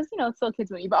that because it's still a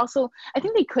kids movie. But also, I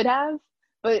think they could have,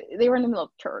 but they were in the middle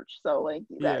of church, so like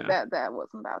Yeah. that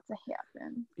wasn't about to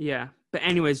happen. Yeah. But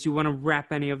anyways, do you want to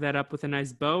wrap any of that up with a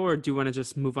nice bow, or do you want to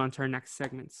just move on to our next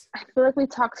segments? I feel like we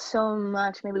talked so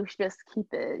much. Maybe we should just keep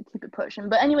it pushing.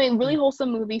 But anyway, really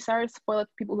wholesome movie. Sorry to spoil it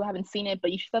for people who haven't seen it,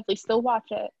 but you should definitely still watch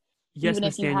it, Yes, even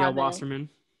Miss if you Danielle haven't. Wasserman.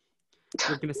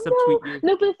 We're gonna No, subtweet you.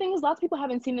 no, but the thing is, lots of people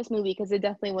haven't seen this movie because it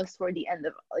definitely was toward the end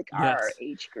of like our Yes,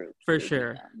 age group. for Age, you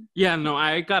sure. know. Yeah, no,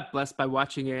 I got blessed by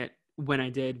watching it when I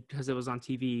did because it was on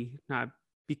TV, not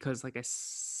because like I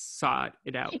saw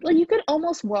it out. Like you could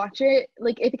almost watch it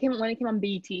like if it came when it came on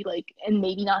BT, like and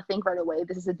maybe not think right away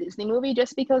this is a Disney movie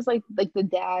just because like the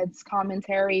dad's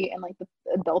commentary and like the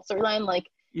adult storyline, like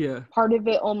Yeah. part of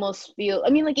it almost feel. I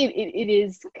mean, like it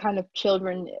is kind of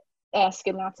children esque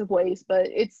in lots of ways, but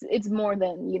it's more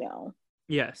than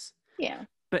Yes. yeah.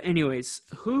 But anyways,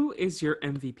 who is your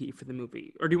MVP for the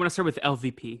movie? Or do you want to start with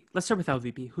LVP? Let's start with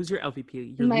LVP. Who's your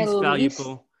LVP? Your My least least.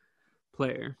 valuable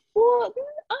player. Well,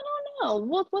 I don't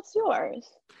know. What's yours?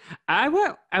 I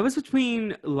was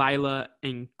between Lila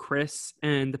and Chris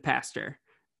and the pastor.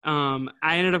 I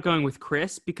ended up going with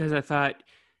Chris because I thought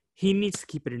he needs to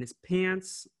keep it in his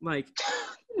pants. Like,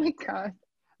 Oh my god.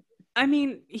 I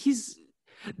mean, he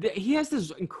has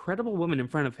this incredible woman in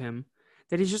front of him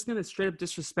that he's just gonna straight up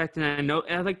disrespect. And I know,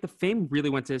 like, the fame really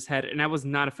went to his head, and I was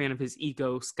not a fan of his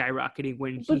ego skyrocketing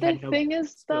when he But the had no thing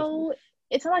is, skills. though,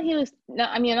 it's not like he was.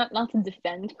 Not, I mean, not to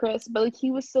defend Chris, but like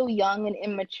he was so young and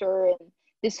immature, and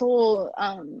this whole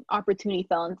opportunity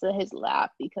fell into his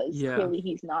lap because Yeah, clearly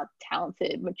he's not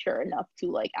talented, mature enough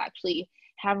to like actually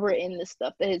have her in the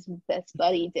stuff that his best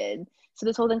buddy did. So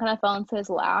this whole thing kind of fell into his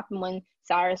lap, and when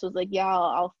Cyrus was like, "Yeah,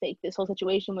 I'll fake this whole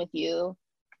situation with you,"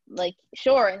 like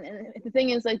sure. And the thing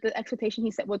is, like the expectation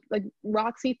he set with like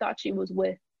Roxy thought she was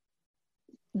with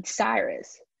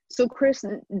Cyrus. So Chris,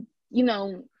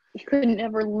 he could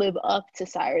never live up to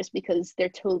Cyrus because they're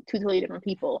two totally different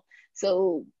people.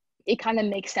 So it kind of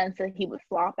makes sense that he would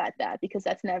flop at that because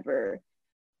that's never,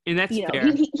 and that's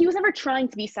fair. he was never trying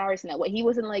to be Cyrus in that way. He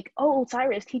wasn't like, oh,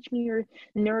 Cyrus, teach me your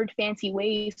nerd fancy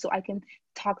ways so I can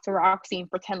talk to Roxy and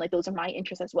pretend like those are my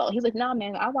interests as well. He's like, nah,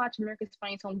 man, I watch America's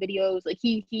Funniest Home Videos. Like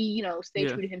he stayed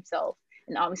Yeah, true to himself.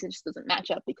 And obviously it just doesn't match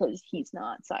up because he's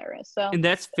not Cyrus. So and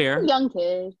that's fair. young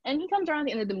kid, and he comes around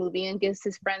the end of the movie and gives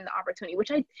his friend the opportunity,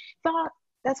 which I thought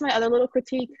that's my other little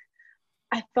critique.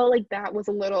 I felt like that was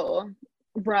a little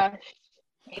rushed.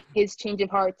 His change of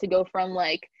heart to go from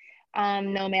like,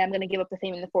 no man, I'm gonna give up the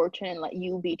fame and the fortune and let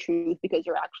you be truth because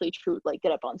you're actually truth. Like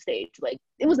get up on stage. Like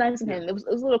it was nice of Yeah. him. It was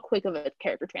a little quick of a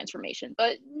character transformation,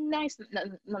 but nice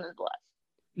nonetheless.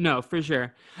 No, for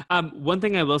sure. One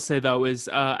thing I will say though is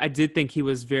I did think he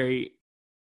was very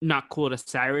not cool to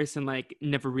Cyrus and like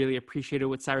never really appreciated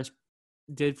what Cyrus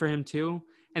did for him too.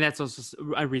 And that's also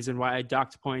a reason why I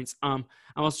docked points. I'm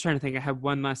also trying to think. I have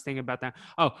one last thing about that.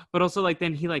 Oh, but also like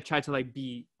then he like tried to like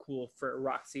be cool for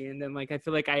Roxy, and then like I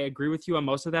feel like I agree with you on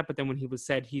most of that. But then when he was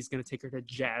said he's gonna take her to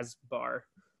jazz bar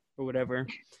or whatever,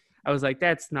 I was like,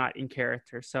 that's not in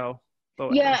character. So, but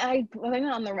whatever. Yeah, I think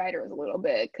on the writers a little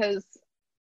bit because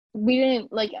we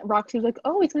didn't like Roxy was like,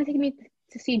 oh, he's gonna take me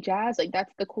to see jazz. Like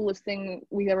that's the coolest thing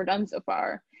we've ever done so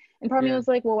far. And part of me Yeah. was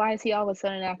like, well, why is he all of a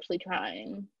sudden actually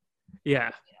trying? Yeah.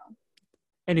 You know?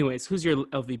 Anyways, who's your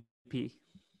LVP?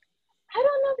 I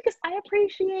don't know because I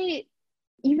appreciate,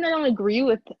 even though I don't agree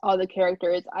with all the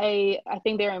characters, I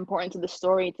think they're important to the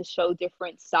story to show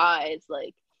different sides.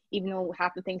 Like even though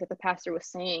half the things that the pastor was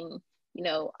saying, you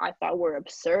know, I thought were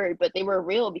absurd, but they were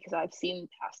real because I've seen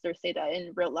pastors say that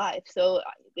in real life. So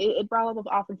it brought up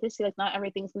authenticity. Like not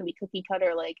everything's going to be cookie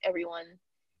cutter. Like everyone,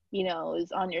 you know,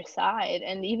 is on your side.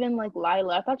 And even like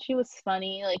Lila, I thought she was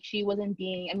funny. Like she wasn't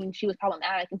being, I mean, she was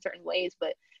problematic in certain ways,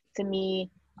 but to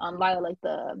me, Lila, like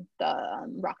the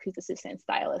Roxy's assistant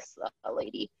stylist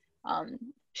lady,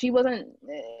 she wasn't.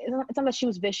 It's not that she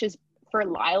was vicious for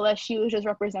Lila. She was just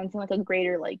representing like a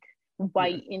greater like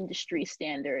white industry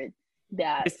standard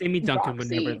that Miss Amy Duncan would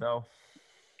never Roxy. though.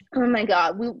 Oh my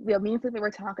God, me and Felipe were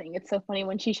talking. It's so funny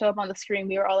when she showed up on the screen.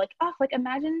 We were all like, oh, like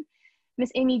imagine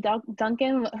Miss Amy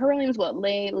Duncan. Her real name is what?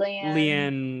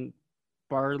 Leanne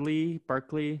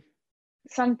Barkley.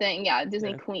 Something, yeah,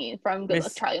 Disney Yeah. Queen from Good Luck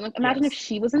Miss. Charlie. Like, imagine if Yes.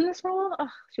 she was in this role. Oh,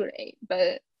 she would have ate.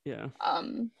 But Yeah. I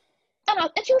don't know.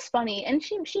 And she was funny, and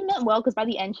she meant well because by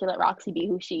the end she let Roxy be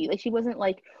who she like. She wasn't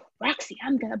like Roxy,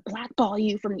 I'm gonna blackball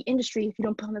you from the industry if you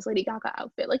don't put on this Lady Gaga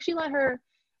outfit. Like she let her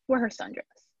wear her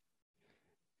sundress.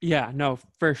 Yeah. No,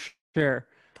 for sure.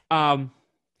 I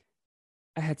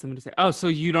had something to say. Oh, so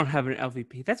you don't have an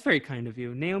LVP? That's very kind of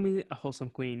you, Naomi, a wholesome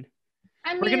queen.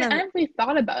 I We're mean, I gonna never really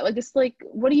thought about it. Like, just like,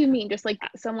 what do you mean? Just like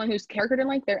someone whose character didn't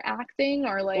like their acting,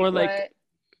 or like or like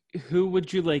what? who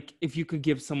would you like if you could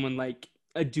give someone like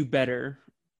a do better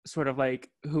sort of like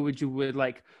who would you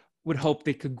would hope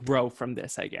they could grow from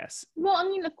this, I guess. Well, I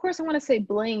mean, of course, I want to say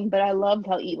Bling, but I loved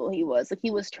how evil he was. Like,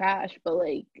 he was trash, but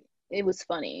like, it was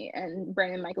funny. And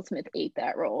Brandon Michael Smith ate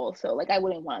that role, so like, I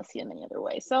wouldn't want to see him any other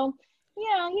way. So,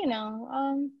 yeah,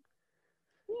 yeah,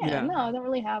 Yeah. no, I don't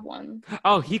really have one.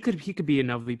 Oh, he could be an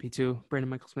LVP too, Brandon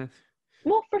Michael Smith.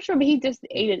 Well, for sure, but he just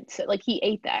ate it. So, like, he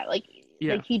ate that.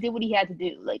 Yeah. Like he did what he had to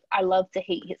do. Like, I love to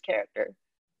hate his character.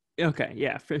 Okay,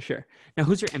 yeah, for sure. Now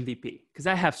who's your MVP? Because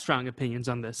I have strong opinions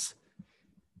on this.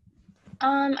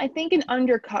 I think an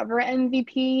undercover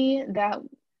MVP that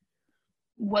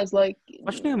was like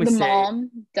Watch Naomi the say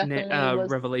mom definitely was.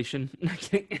 Revelation.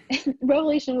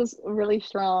 Revelation was really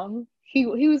strong. He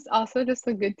was also just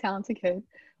a good talented kid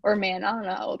or man. I don't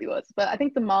know how old he was, but I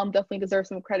think the mom definitely deserves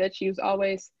some credit. She was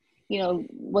always, you know,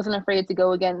 wasn't afraid to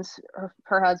go against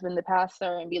her husband, the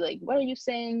pastor, and be like, "What are you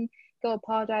saying? Go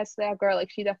apologize to that girl." Like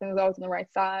she definitely was always on the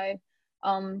right side.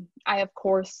 I of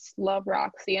course love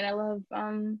Roxy and I love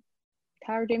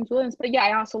Tyler James Williams. But yeah,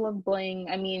 I also love Bling.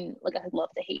 I mean, like I'd love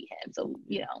to hate him. So,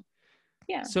 you know,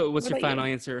 yeah. So what's What your about final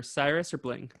you? answer? Cyrus or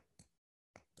Bling?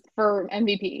 For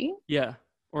MVP? Yeah.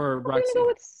 Or I'm gonna go Roxy?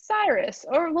 with Cyrus.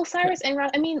 Or well, Okay. Cyrus and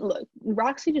I mean, look,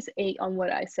 Roxy just ate on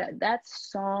what I said. That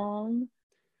song,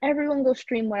 everyone go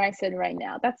stream what I said right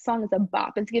now. That song is a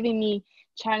bop. It's giving me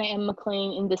China and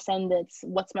McClain in Descendants,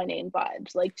 What's My Name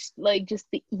vibes. Like just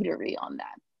the eatery on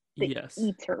that. The Yes.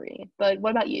 eatery. But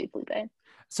what about you, Felipe?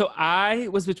 So I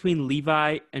was between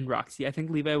Levi and Roxy. I think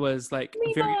Levi was like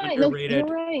a very Levi. No, you're underrated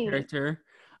right. character,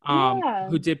 Yeah.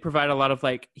 who did provide a lot of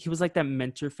like he was like that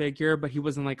mentor figure, but he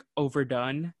wasn't like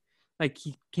overdone. Like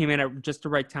he came in at just the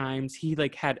right times. He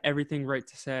like had everything right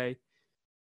to say.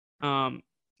 Um,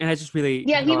 and I just really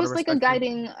Yeah, had a he lot of was like a respect for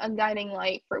him. guiding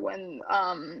light for when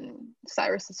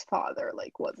Cyrus's father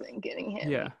like wasn't giving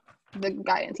Yeah, him the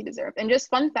guidance he deserved. And just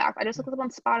fun fact, I just looked it up on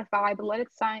Spotify. The Let It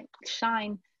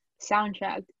Shine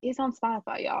soundtrack is on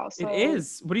Spotify, y'all. it So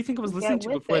is. What do you think I was listening get to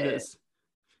with before it. this?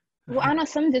 Well, I know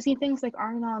some Disney things like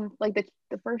aren't on like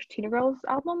the first Cheetah Girls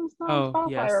albums not on Oh Spotify or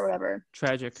yes, whatever.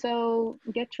 tragic. So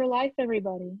get your life,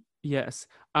 everybody. Yes.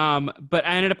 But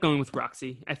I ended up going with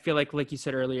Roxy. I feel like you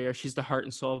said earlier, she's the heart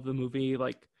and soul of the movie.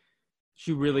 Like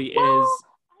she really Well, is.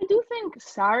 I do think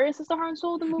Cyrus is the heart and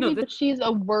soul of the No, movie, that but she's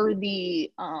a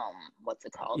worthy what's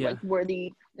it called? yeah, Like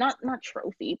worthy not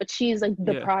trophy, but she's like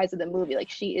the yeah, prize of the movie. Like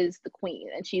she is the queen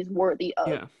and she's worthy of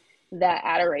yeah. that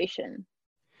adoration.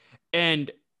 And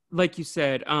like you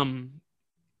said,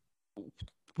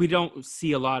 we don't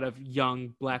see a lot of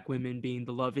young black women being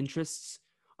the love interests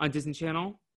on Disney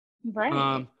Channel.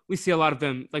 Right. We see a lot of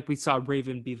them, like we saw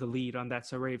Raven be the lead on That's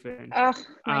So Raven. Ugh,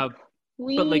 my Uh,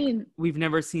 but like queen. we've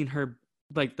never seen her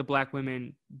like the Black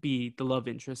women be the love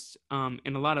interest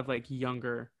in a lot of like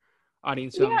younger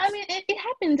audience Yeah, I films. mean, it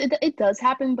happens. It does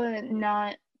happen, but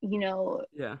not,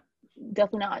 Yeah.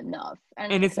 definitely not enough.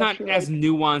 And And it's not especially as like,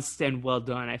 nuanced and well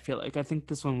done. I feel like I think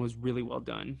this one was really well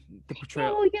done. The yeah,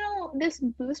 portrayal. well, this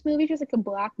movie is just like a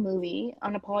black movie, Yeah.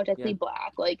 unapologetically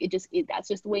black. Like that's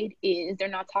just the way it is. They're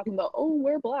not talking about, oh,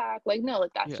 we're black. Like, no,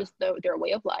 like that's Yeah. just their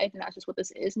way of life, and that's just what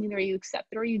this is. And either you accept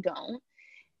it or you don't.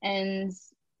 And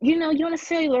you don't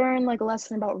necessarily learn like a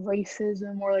lesson about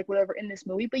racism or like whatever in this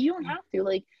movie, but you don't have to.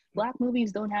 Like, black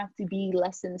movies don't have to be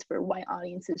lessons for white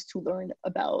audiences to learn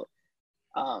about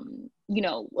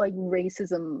like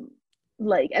racism,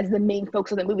 like as the main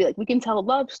focus of the movie. Like, we can tell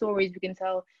love stories, we can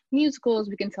tell musicals,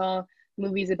 we can tell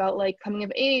movies about like coming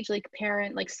of age, like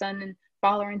parent, like son and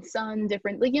father and son,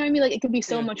 different, like, what I mean? Like, it could be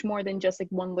so Yeah. much more than just like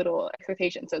one little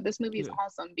expectation. So this movie is Yeah.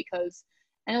 awesome because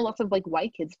I know lots of like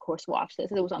white kids, of course, watch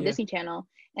this. It was on Yeah. Disney Channel,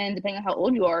 and depending on how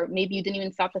old you are, maybe you didn't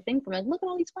even stop to think from like, look at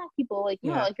all these black people. Like,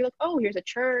 no, Yeah. like, you're like, oh, here's a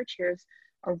church, here's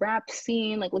a rap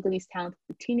scene, like, look at these talented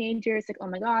teenagers, like, oh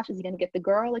my gosh, is he gonna get the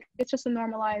girl? Like, it's just a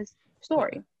normalized Yeah.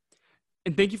 story.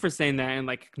 And thank you for saying that and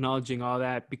like acknowledging all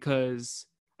that, because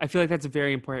I feel like that's a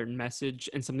very important message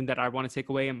and something that I want to take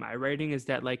away in my writing is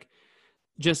that like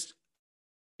just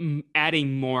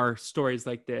adding more stories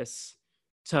like this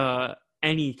to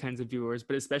any kinds of viewers,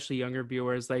 but especially younger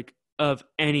viewers, like of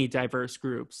any diverse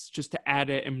groups, just to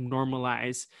add it and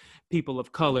normalize people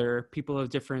of color, people of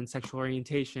different sexual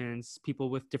orientations, people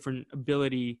with different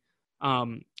ability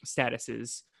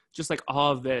statuses. Just like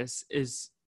all of this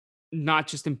is not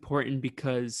just important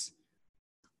because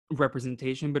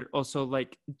representation, but also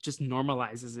like just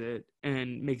normalizes it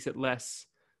and makes it less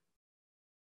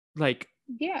like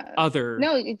Yeah. other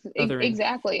No, othering.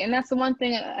 exactly. And that's the one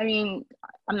thing, I mean,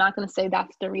 I'm not going to say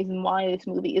that's the reason why this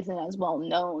movie isn't as well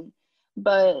known,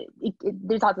 but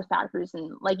there's lots of factors.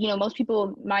 And like, most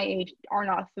people my age are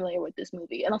not familiar with this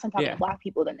movie, unless I'm talking to Yeah. black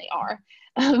people, then they are.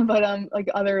 But like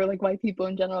other like white people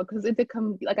in general, because it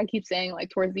become, like I keep saying, like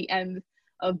towards the end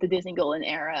of the Disney Golden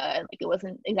era, and like it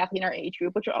wasn't exactly in our age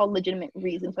group, which are all legitimate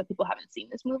reasons why people haven't seen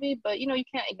this movie. But you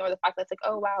can't ignore the fact that it's like,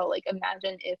 oh wow, like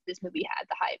imagine if this movie had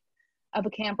the hype of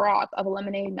a Camp Rock, of a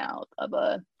Lemonade Mouth, of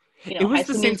a It High was the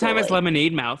School same Musical, time as like,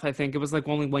 Lemonade Mouth. I think it was like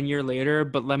only 1 year later,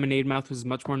 but Lemonade Mouth was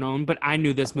much more known. But I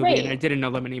knew this movie and I right. didn't know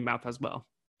Lemonade Mouth as well.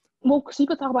 Well, so you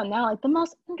could talk about now, like the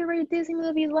most underrated Disney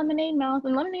movie is Lemonade Mouth,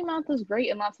 and Lemonade Mouth was great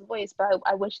in lots of ways. But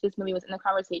I wish this movie was in the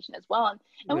conversation as well. And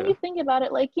when Yeah. you think about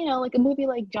it, like like a movie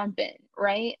like Jump In,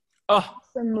 right? Oh,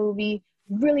 Awesome movie,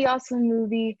 really awesome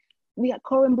movie. We got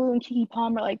Corbin Blue and Keke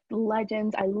Palmer, like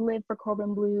legends. I live for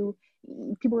Corbin Blue.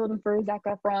 People were looking for Zac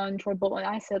Efron, Troy Bolton.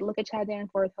 I said, look at Chad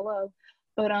Danforth, hello.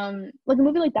 But like a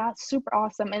movie like that, super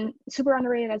awesome and super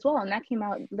underrated as well. And that came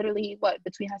out literally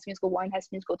between High School Musical 1 and High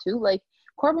School Musical 2. Like,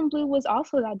 Corbin Blue was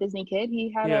also that Disney kid.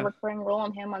 He had a yeah. recurring role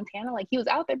in Hannah Montana. Like, he was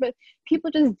out there, but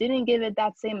people just didn't give it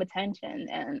that same attention.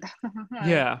 And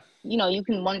Yeah. you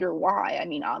can wonder why. I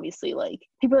mean, obviously, like,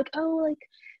 people are like, oh, like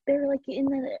they're like in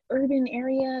the urban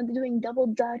area, they're doing double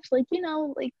dutch, like,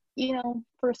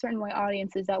 for certain white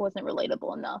audiences that wasn't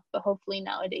relatable enough. But hopefully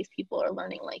nowadays people are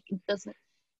learning, like, it doesn't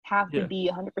have to Yeah. be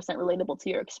 100% relatable to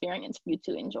your experience for you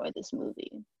to enjoy this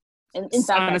movie. And in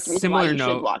fact, On a that's the reason why similar you should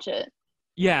note, watch it.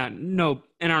 yeah, no.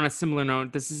 And on a similar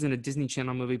note, this isn't a Disney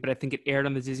Channel movie, but I think it aired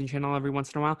on the Disney Channel every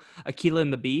once in a while. Akilah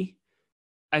and the Bee.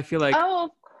 I feel like Oh,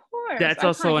 of course, that's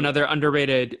also iconic. another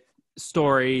underrated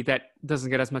story that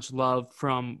doesn't get as much love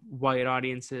from white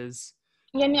audiences.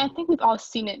 Yeah, I mean, I think we've all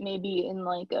seen it maybe in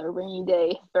like a rainy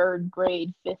day, third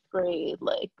grade, fifth grade.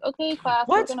 Like, okay, class,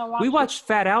 we're What? gonna We watch this. watched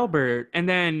Fat Albert, and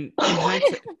then in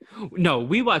hindsight, no,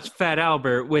 we watched Fat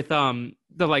Albert with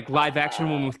the like live action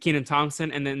one with Kenan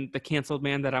Thompson, and then the canceled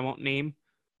man that I won't name.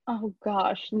 Oh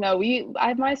gosh, no.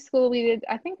 At my school we did.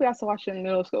 I think we also watched it in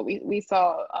middle school. We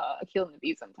saw Kill and the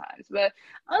Bee sometimes, but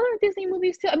other Disney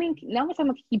movies too. I mean, now we're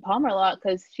talking about Keke Palmer a lot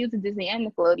because she was a Disney and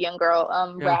Nickelodeon girl.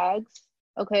 Yeah. Rags,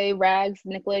 okay, Rags,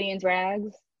 Nickelodeon's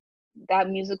Rags, that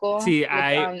musical See,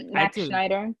 with Max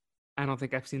Schneider. I don't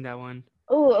think I've seen that one.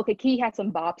 Oh, okay, Keke had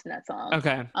some bops in that song.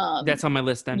 Okay, that's on my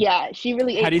list then. Yeah, she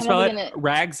really How ate do you kind of spell like it?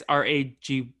 Rags,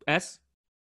 Rags.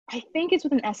 I think it's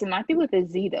with an S. It might be with a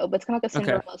Z though, but it's kind of like a Okay,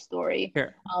 Cinderella story.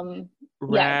 here. Yeah,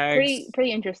 Rags.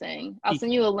 pretty interesting. I'll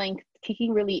send you a link.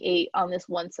 Keke really ate on this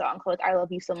one song called like "I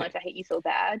Love You So Much, Okay. I Hate You So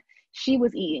Bad." She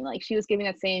was eating, like she was giving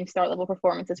that same star level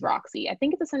performance as Roxy. I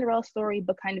think it's a Cinderella story,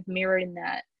 but kind of mirrored in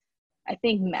that. I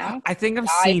think I Max think I've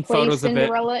Guy seen plays photos of it.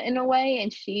 Cinderella in a way,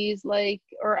 and she's like,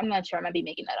 or I'm not sure, I might be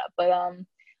making that up, but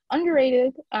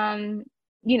underrated.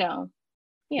 You know,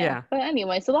 Yeah. Yeah. But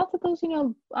anyway, so lots of those,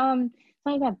 some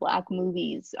of that black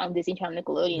movies on Disney Channel,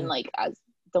 Nickelodeon, Yeah. like as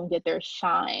don't get their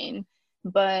shine.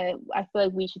 But I feel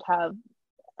like we should have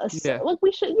Yeah. like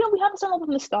we should, we have some level of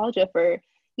nostalgia for,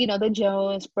 the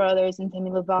Jonas Brothers and Demi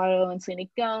Lovato and Selena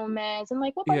Gomez and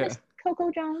like what about Yeah. Miss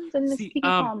Coco Jones and Miss See, Kiki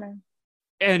Palmer?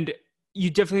 and you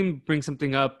definitely bring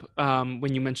something up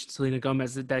when you mentioned Selena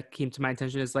Gomez that came to my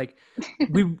attention is like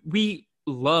we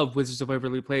love Wizards of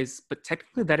Waverly Place, but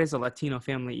technically that is a Latino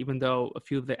family, even though a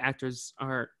few of the actors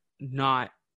are not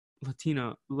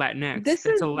Latino, Latinx. That's a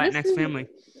This Latinx is family.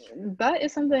 that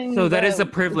is So something that is that a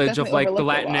is privilege of definitely like the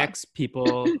overlooked a lot. Latinx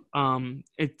people.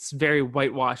 It's very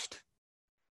whitewashed.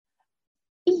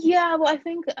 Yeah, well, I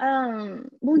think,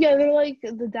 well, yeah, they're like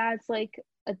the dad's like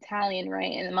Italian,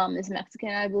 right, and the mom is Mexican,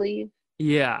 I believe.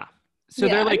 Yeah. So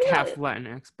Yeah, they're I like mean, half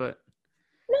Latinx, but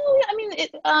no, yeah, I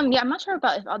mean, yeah, I'm not sure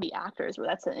about if all the actors, but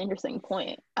that's an interesting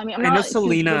point. I mean, I'm I know not a huge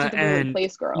Selena Wizards of Waverly and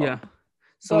Place yeah, girl, but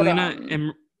Selena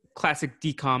and classic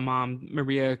decom mom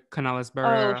Maria Canales oh,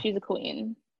 Barrera. she's a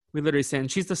queen. We literally saying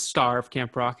she's the star of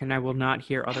Camp Rock, and I will not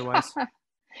hear otherwise.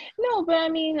 No, but I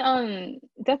mean,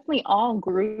 definitely all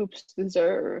groups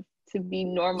deserve to be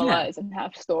Yeah, normalized and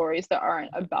have stories that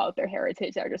aren't about their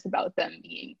heritage, that are just about them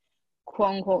being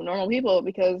quote unquote normal people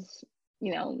because,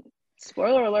 you know,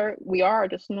 spoiler alert, we are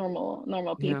just normal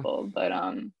yeah, people. But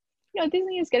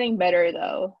Disney is getting better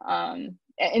though.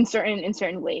 In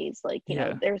certain ways. Like,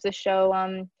 yeah, there's a show,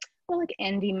 well, like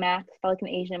Andy Mack about like an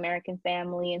Asian American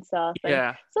family and stuff. And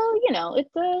yeah, so, it's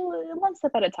a one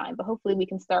step at a time, but hopefully we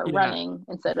can start yeah. running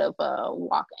instead of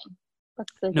walking.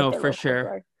 Let's get No, there for real sure.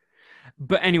 quicker.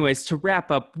 But anyways, to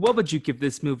wrap up, what would you give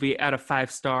this movie out of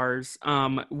 5 stars?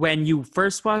 When you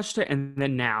first watched it, and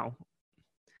then now?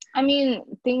 I mean,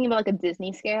 thinking about like a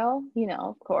Disney scale,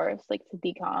 of course, like to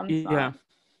DComs,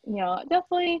 Yeah,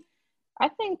 definitely. I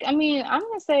think, I mean, I'm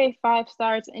gonna say 5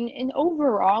 stars. And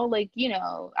overall, like,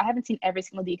 I haven't seen every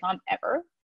single DCOM ever,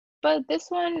 but this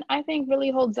one I think really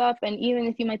holds up. And even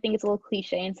if you might think it's a little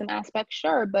cliche in some aspects,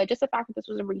 sure, but just the fact that this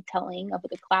was a retelling of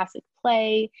like a classic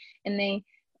play, and they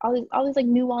all these like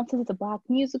nuances. It's a black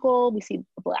musical. We see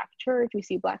a black church. We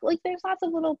see black, like, there's lots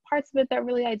of little parts of it that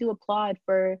really I do applaud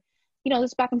for.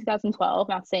 This back in 2012.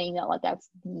 Not saying that like that's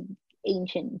the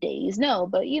ancient days, no,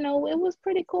 but it was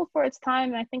pretty cool for its time,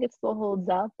 and I think it still holds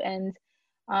up. And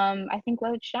I think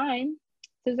Let It Shine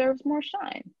deserves more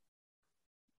shine.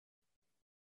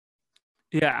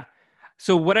 yeah.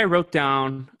 So what I wrote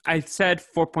down, I said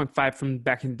 4.5 from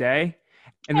back in the day,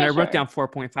 and then Yeah, I wrote sure. down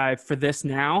 4.5 for this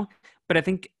now. But I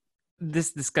think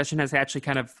this discussion has actually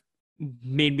kind of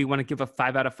made me want to give a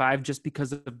 5 out of 5 just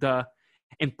because of the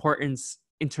importance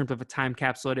in terms of a time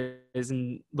capsule it is,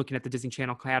 and looking at the Disney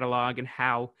Channel catalog and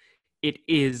how it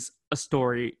is a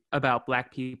story about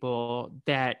Black people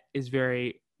that is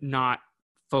very not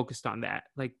focused on that,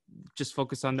 like just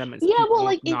focused on them as Yeah, well, people,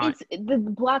 like not it's the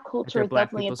Black that culture they're is Black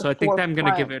definitely people. at the So I think that I'm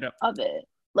gonna give forefront it up. of it.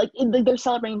 Like they're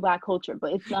celebrating Black culture,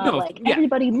 but it's not No, like yeah,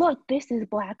 everybody look, this is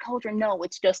Black culture. No,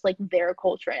 it's just like their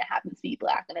culture, and it happens to be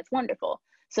Black, and it's wonderful.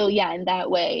 So yeah, in that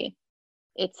way,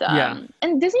 it's yeah,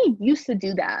 and Disney used to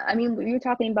do that. I mean, we were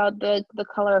talking about the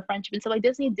color of friendship, and so like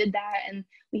Disney did that, and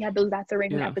we had those That's a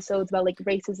Raven yeah, episodes about like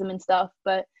racism and stuff.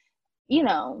 But you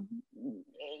know,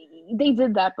 they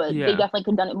did that, but they yeah, definitely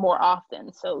could have done it more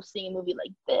often. So seeing a movie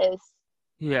like this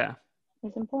yeah.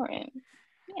 is important.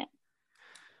 Yeah.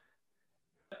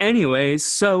 Anyways,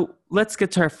 so let's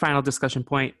get to our final discussion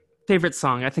point. Favorite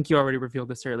song. I think you already revealed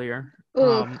this earlier.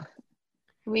 Ooh,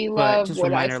 we But love just what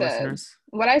I remind our said. listeners.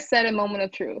 What I said, a moment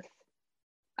of truth.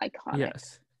 Iconic.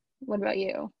 Yes. What about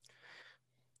you?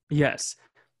 Yes.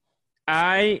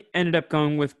 I ended up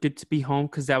going with Good to Be Home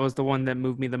because that was the one that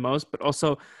moved me the most. But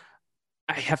also,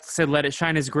 I have to say, Let It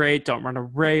Shine is great. Don't Run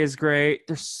Away is great.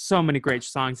 There's so many great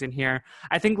songs in here.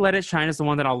 I think Let It Shine is the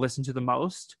one that I'll listen to the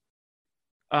most.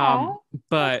 Um, Oh, that's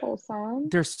but wholesome.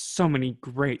 there's so many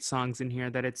great songs in here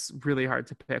that it's really hard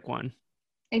to pick one.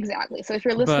 Exactly. So if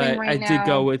you're listening But I right did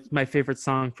go now, with my favorite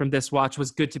song from this watch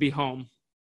was Good to Be Home.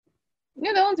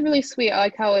 yeah, that one's really sweet. I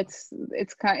like how it's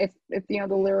kind of, if the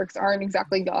lyrics aren't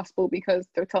exactly gospel because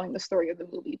they're telling the story of the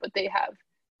movie, but they have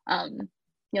um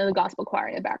the gospel choir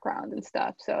in the background and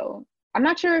stuff. So I'm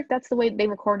not sure if that's the way they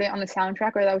recorded it on the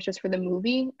soundtrack or that was just for the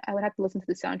movie. I would have to listen to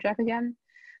the soundtrack again.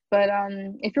 But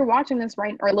if you're watching this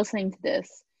right or listening to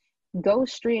this, go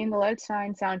stream the Let It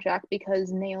Shine soundtrack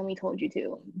because Naomi told you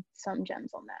to. Some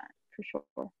gems on that for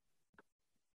sure.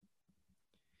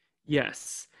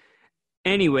 Yes.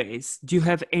 Anyways, do you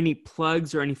have any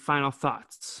plugs or any final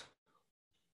thoughts?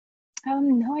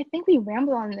 No, I think we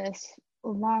rambled on this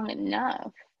long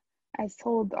enough. I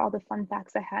told all the fun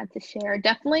facts I had to share.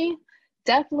 Definitely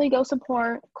definitely go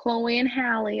support Chloe and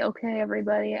Halle. Okay,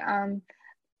 everybody.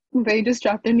 They just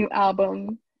dropped their new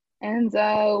album, and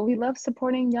we love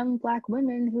supporting young Black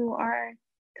women who are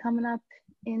coming up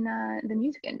in the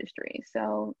music industry.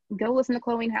 So go listen to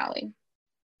Chloe and Halle.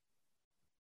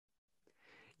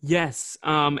 Yes.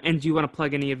 And do you want to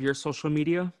plug any of your social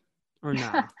media or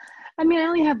not? I mean, I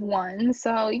only have one,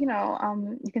 so you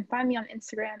can find me on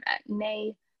Instagram at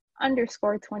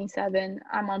nay_27.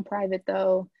 I'm on private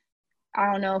though.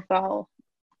 I don't know if I'll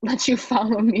let you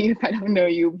follow me if I don't know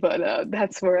you, but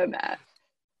that's where I'm at.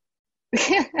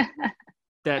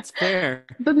 That's fair.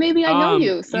 But maybe I know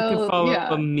you, so you can follow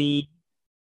yeah. me.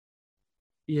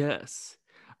 Yes.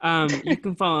 You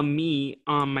can follow me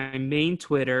on my main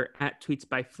Twitter at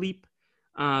tweetsbyfleep.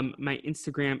 My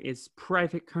Instagram is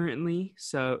private currently,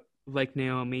 so like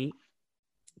Naomi,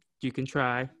 you can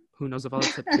try. Who knows if I'll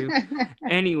accept you.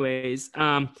 Anyways,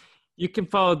 you can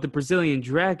follow the Brazilian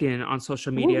Dragon on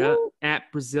social media Woo-hoo.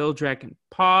 at Brazil Dragon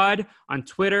Pod on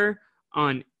Twitter,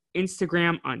 on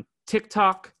Instagram, on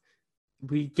TikTok.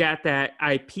 We got that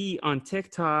IP on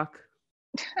TikTok.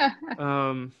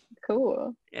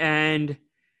 Cool. And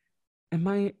am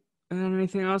I on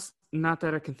anything else? Not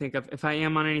that I can think of. If I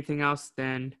am on anything else,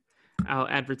 then I'll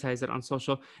advertise it on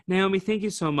social. Naomi, thank you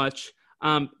so much.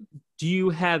 Do you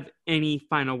have any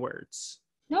final words?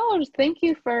 No, just thank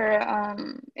you for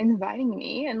inviting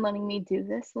me and letting me do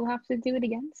this. We'll have to do it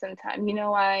again sometime. You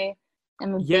know, I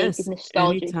am a big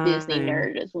nostalgic anytime. Disney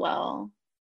nerd as well.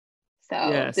 So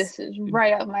yes. This is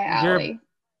right up my alley.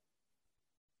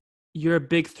 You're a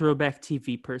big throwback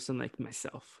TV person like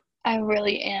myself. I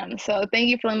really am. So thank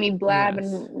you for letting me blab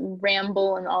and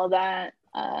ramble and all that.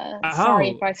 Sorry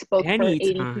if I spoke for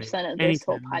 80% of this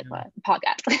whole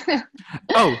podcast.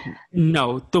 Oh,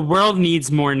 no. The world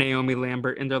needs more Naomi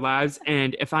Lambert in their lives.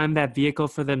 And if I'm that vehicle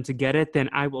for them to get it, then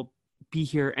I will be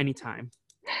here anytime.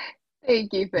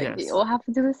 Thank you. We'll have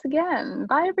to do this again.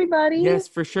 Bye, everybody. Yes,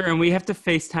 for sure. And we have to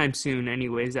FaceTime soon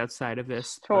anyways outside of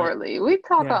this. Totally. We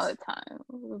talk all the time.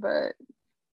 But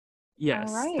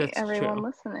yes, all right, that's everyone true.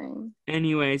 Listening.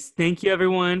 Anyways, thank you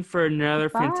everyone for another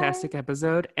fantastic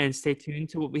episode, and stay tuned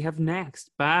to what we have next.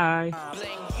 Bye.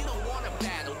 You don't want to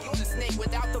battle. You're the snake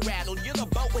without the rattle. You're the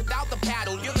boat without the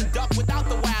paddle. You're the duck without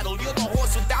the waddle. You're the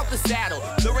horse without the saddle.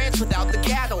 The ranch without the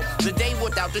cattle. The day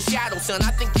without the shadow. Son,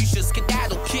 I think you should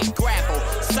skedaddle. Kick gravel.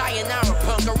 Sayonara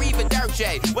punk or even dirt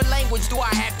J. What language do I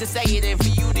have to say it in for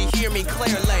you to hear me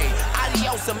clearly?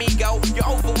 Adios, amigo. You're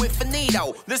over with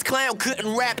finito. This clown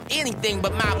couldn't rap anything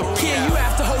but my burrito. Yeah, you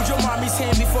have to hold your mommy's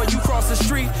hand before you cross the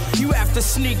street. You have to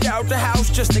sneak out the house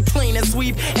just to clean and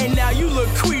sweep. And now you look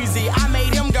queasy. I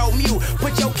made him go mute.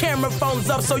 Put your camera phones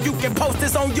up so you can post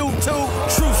this on YouTube.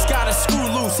 Truth's got a screw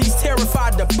loose. He's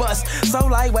terrified to bust. So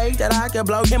lightweight that I can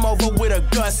blow him over with a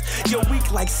gust. You're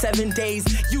weak like 7 days.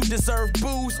 You deserve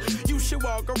booze. You should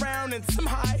walk around in some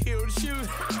high-heeled shoes.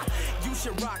 You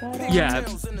should rock. Yeah,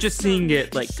 just seeing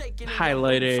it like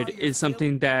highlighted is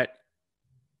something that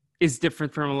is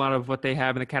different from a lot of what they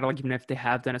have in the catalog, even if they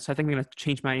have done it. So I think I'm going to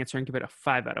change my answer and give it a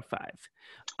 5 out of 5.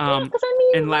 Yeah, because I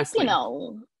mean, and lastly,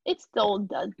 it's still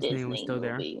the Disney still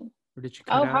movie. There? Or did you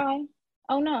cut out? Hi.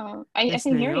 Oh, no. I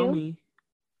can hear you.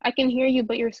 I can hear you,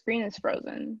 but your screen is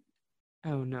frozen.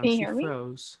 Oh, no. Can you hear me?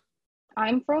 Froze.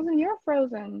 I'm frozen. You're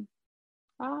frozen.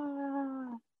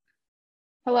 Ah.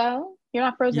 Hello? You're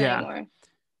not frozen anymore.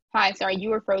 Hi, sorry. You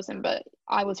were frozen, but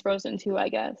I was frozen too, I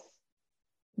guess.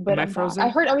 But Am I frozen? I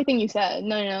heard everything you said.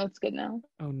 No, it's good now.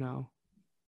 Oh, no.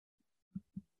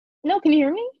 No, can you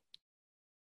hear me?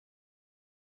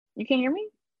 You can't hear me?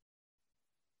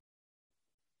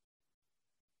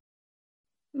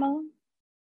 Mom?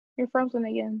 You're frozen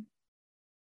again.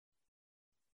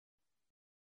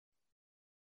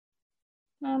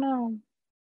 Oh, no.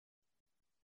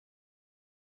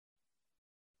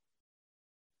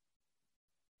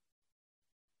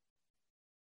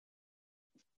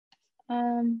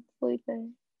 Felipe.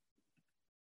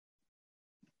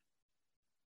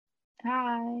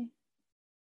 Hi.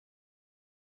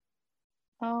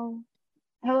 Oh,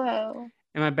 hello.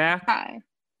 Am I back? Hi.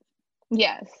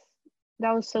 Yes.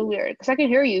 That was so weird because I could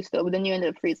hear you still, but then you ended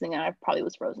up freezing and I probably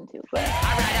was frozen too. But All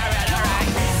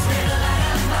right.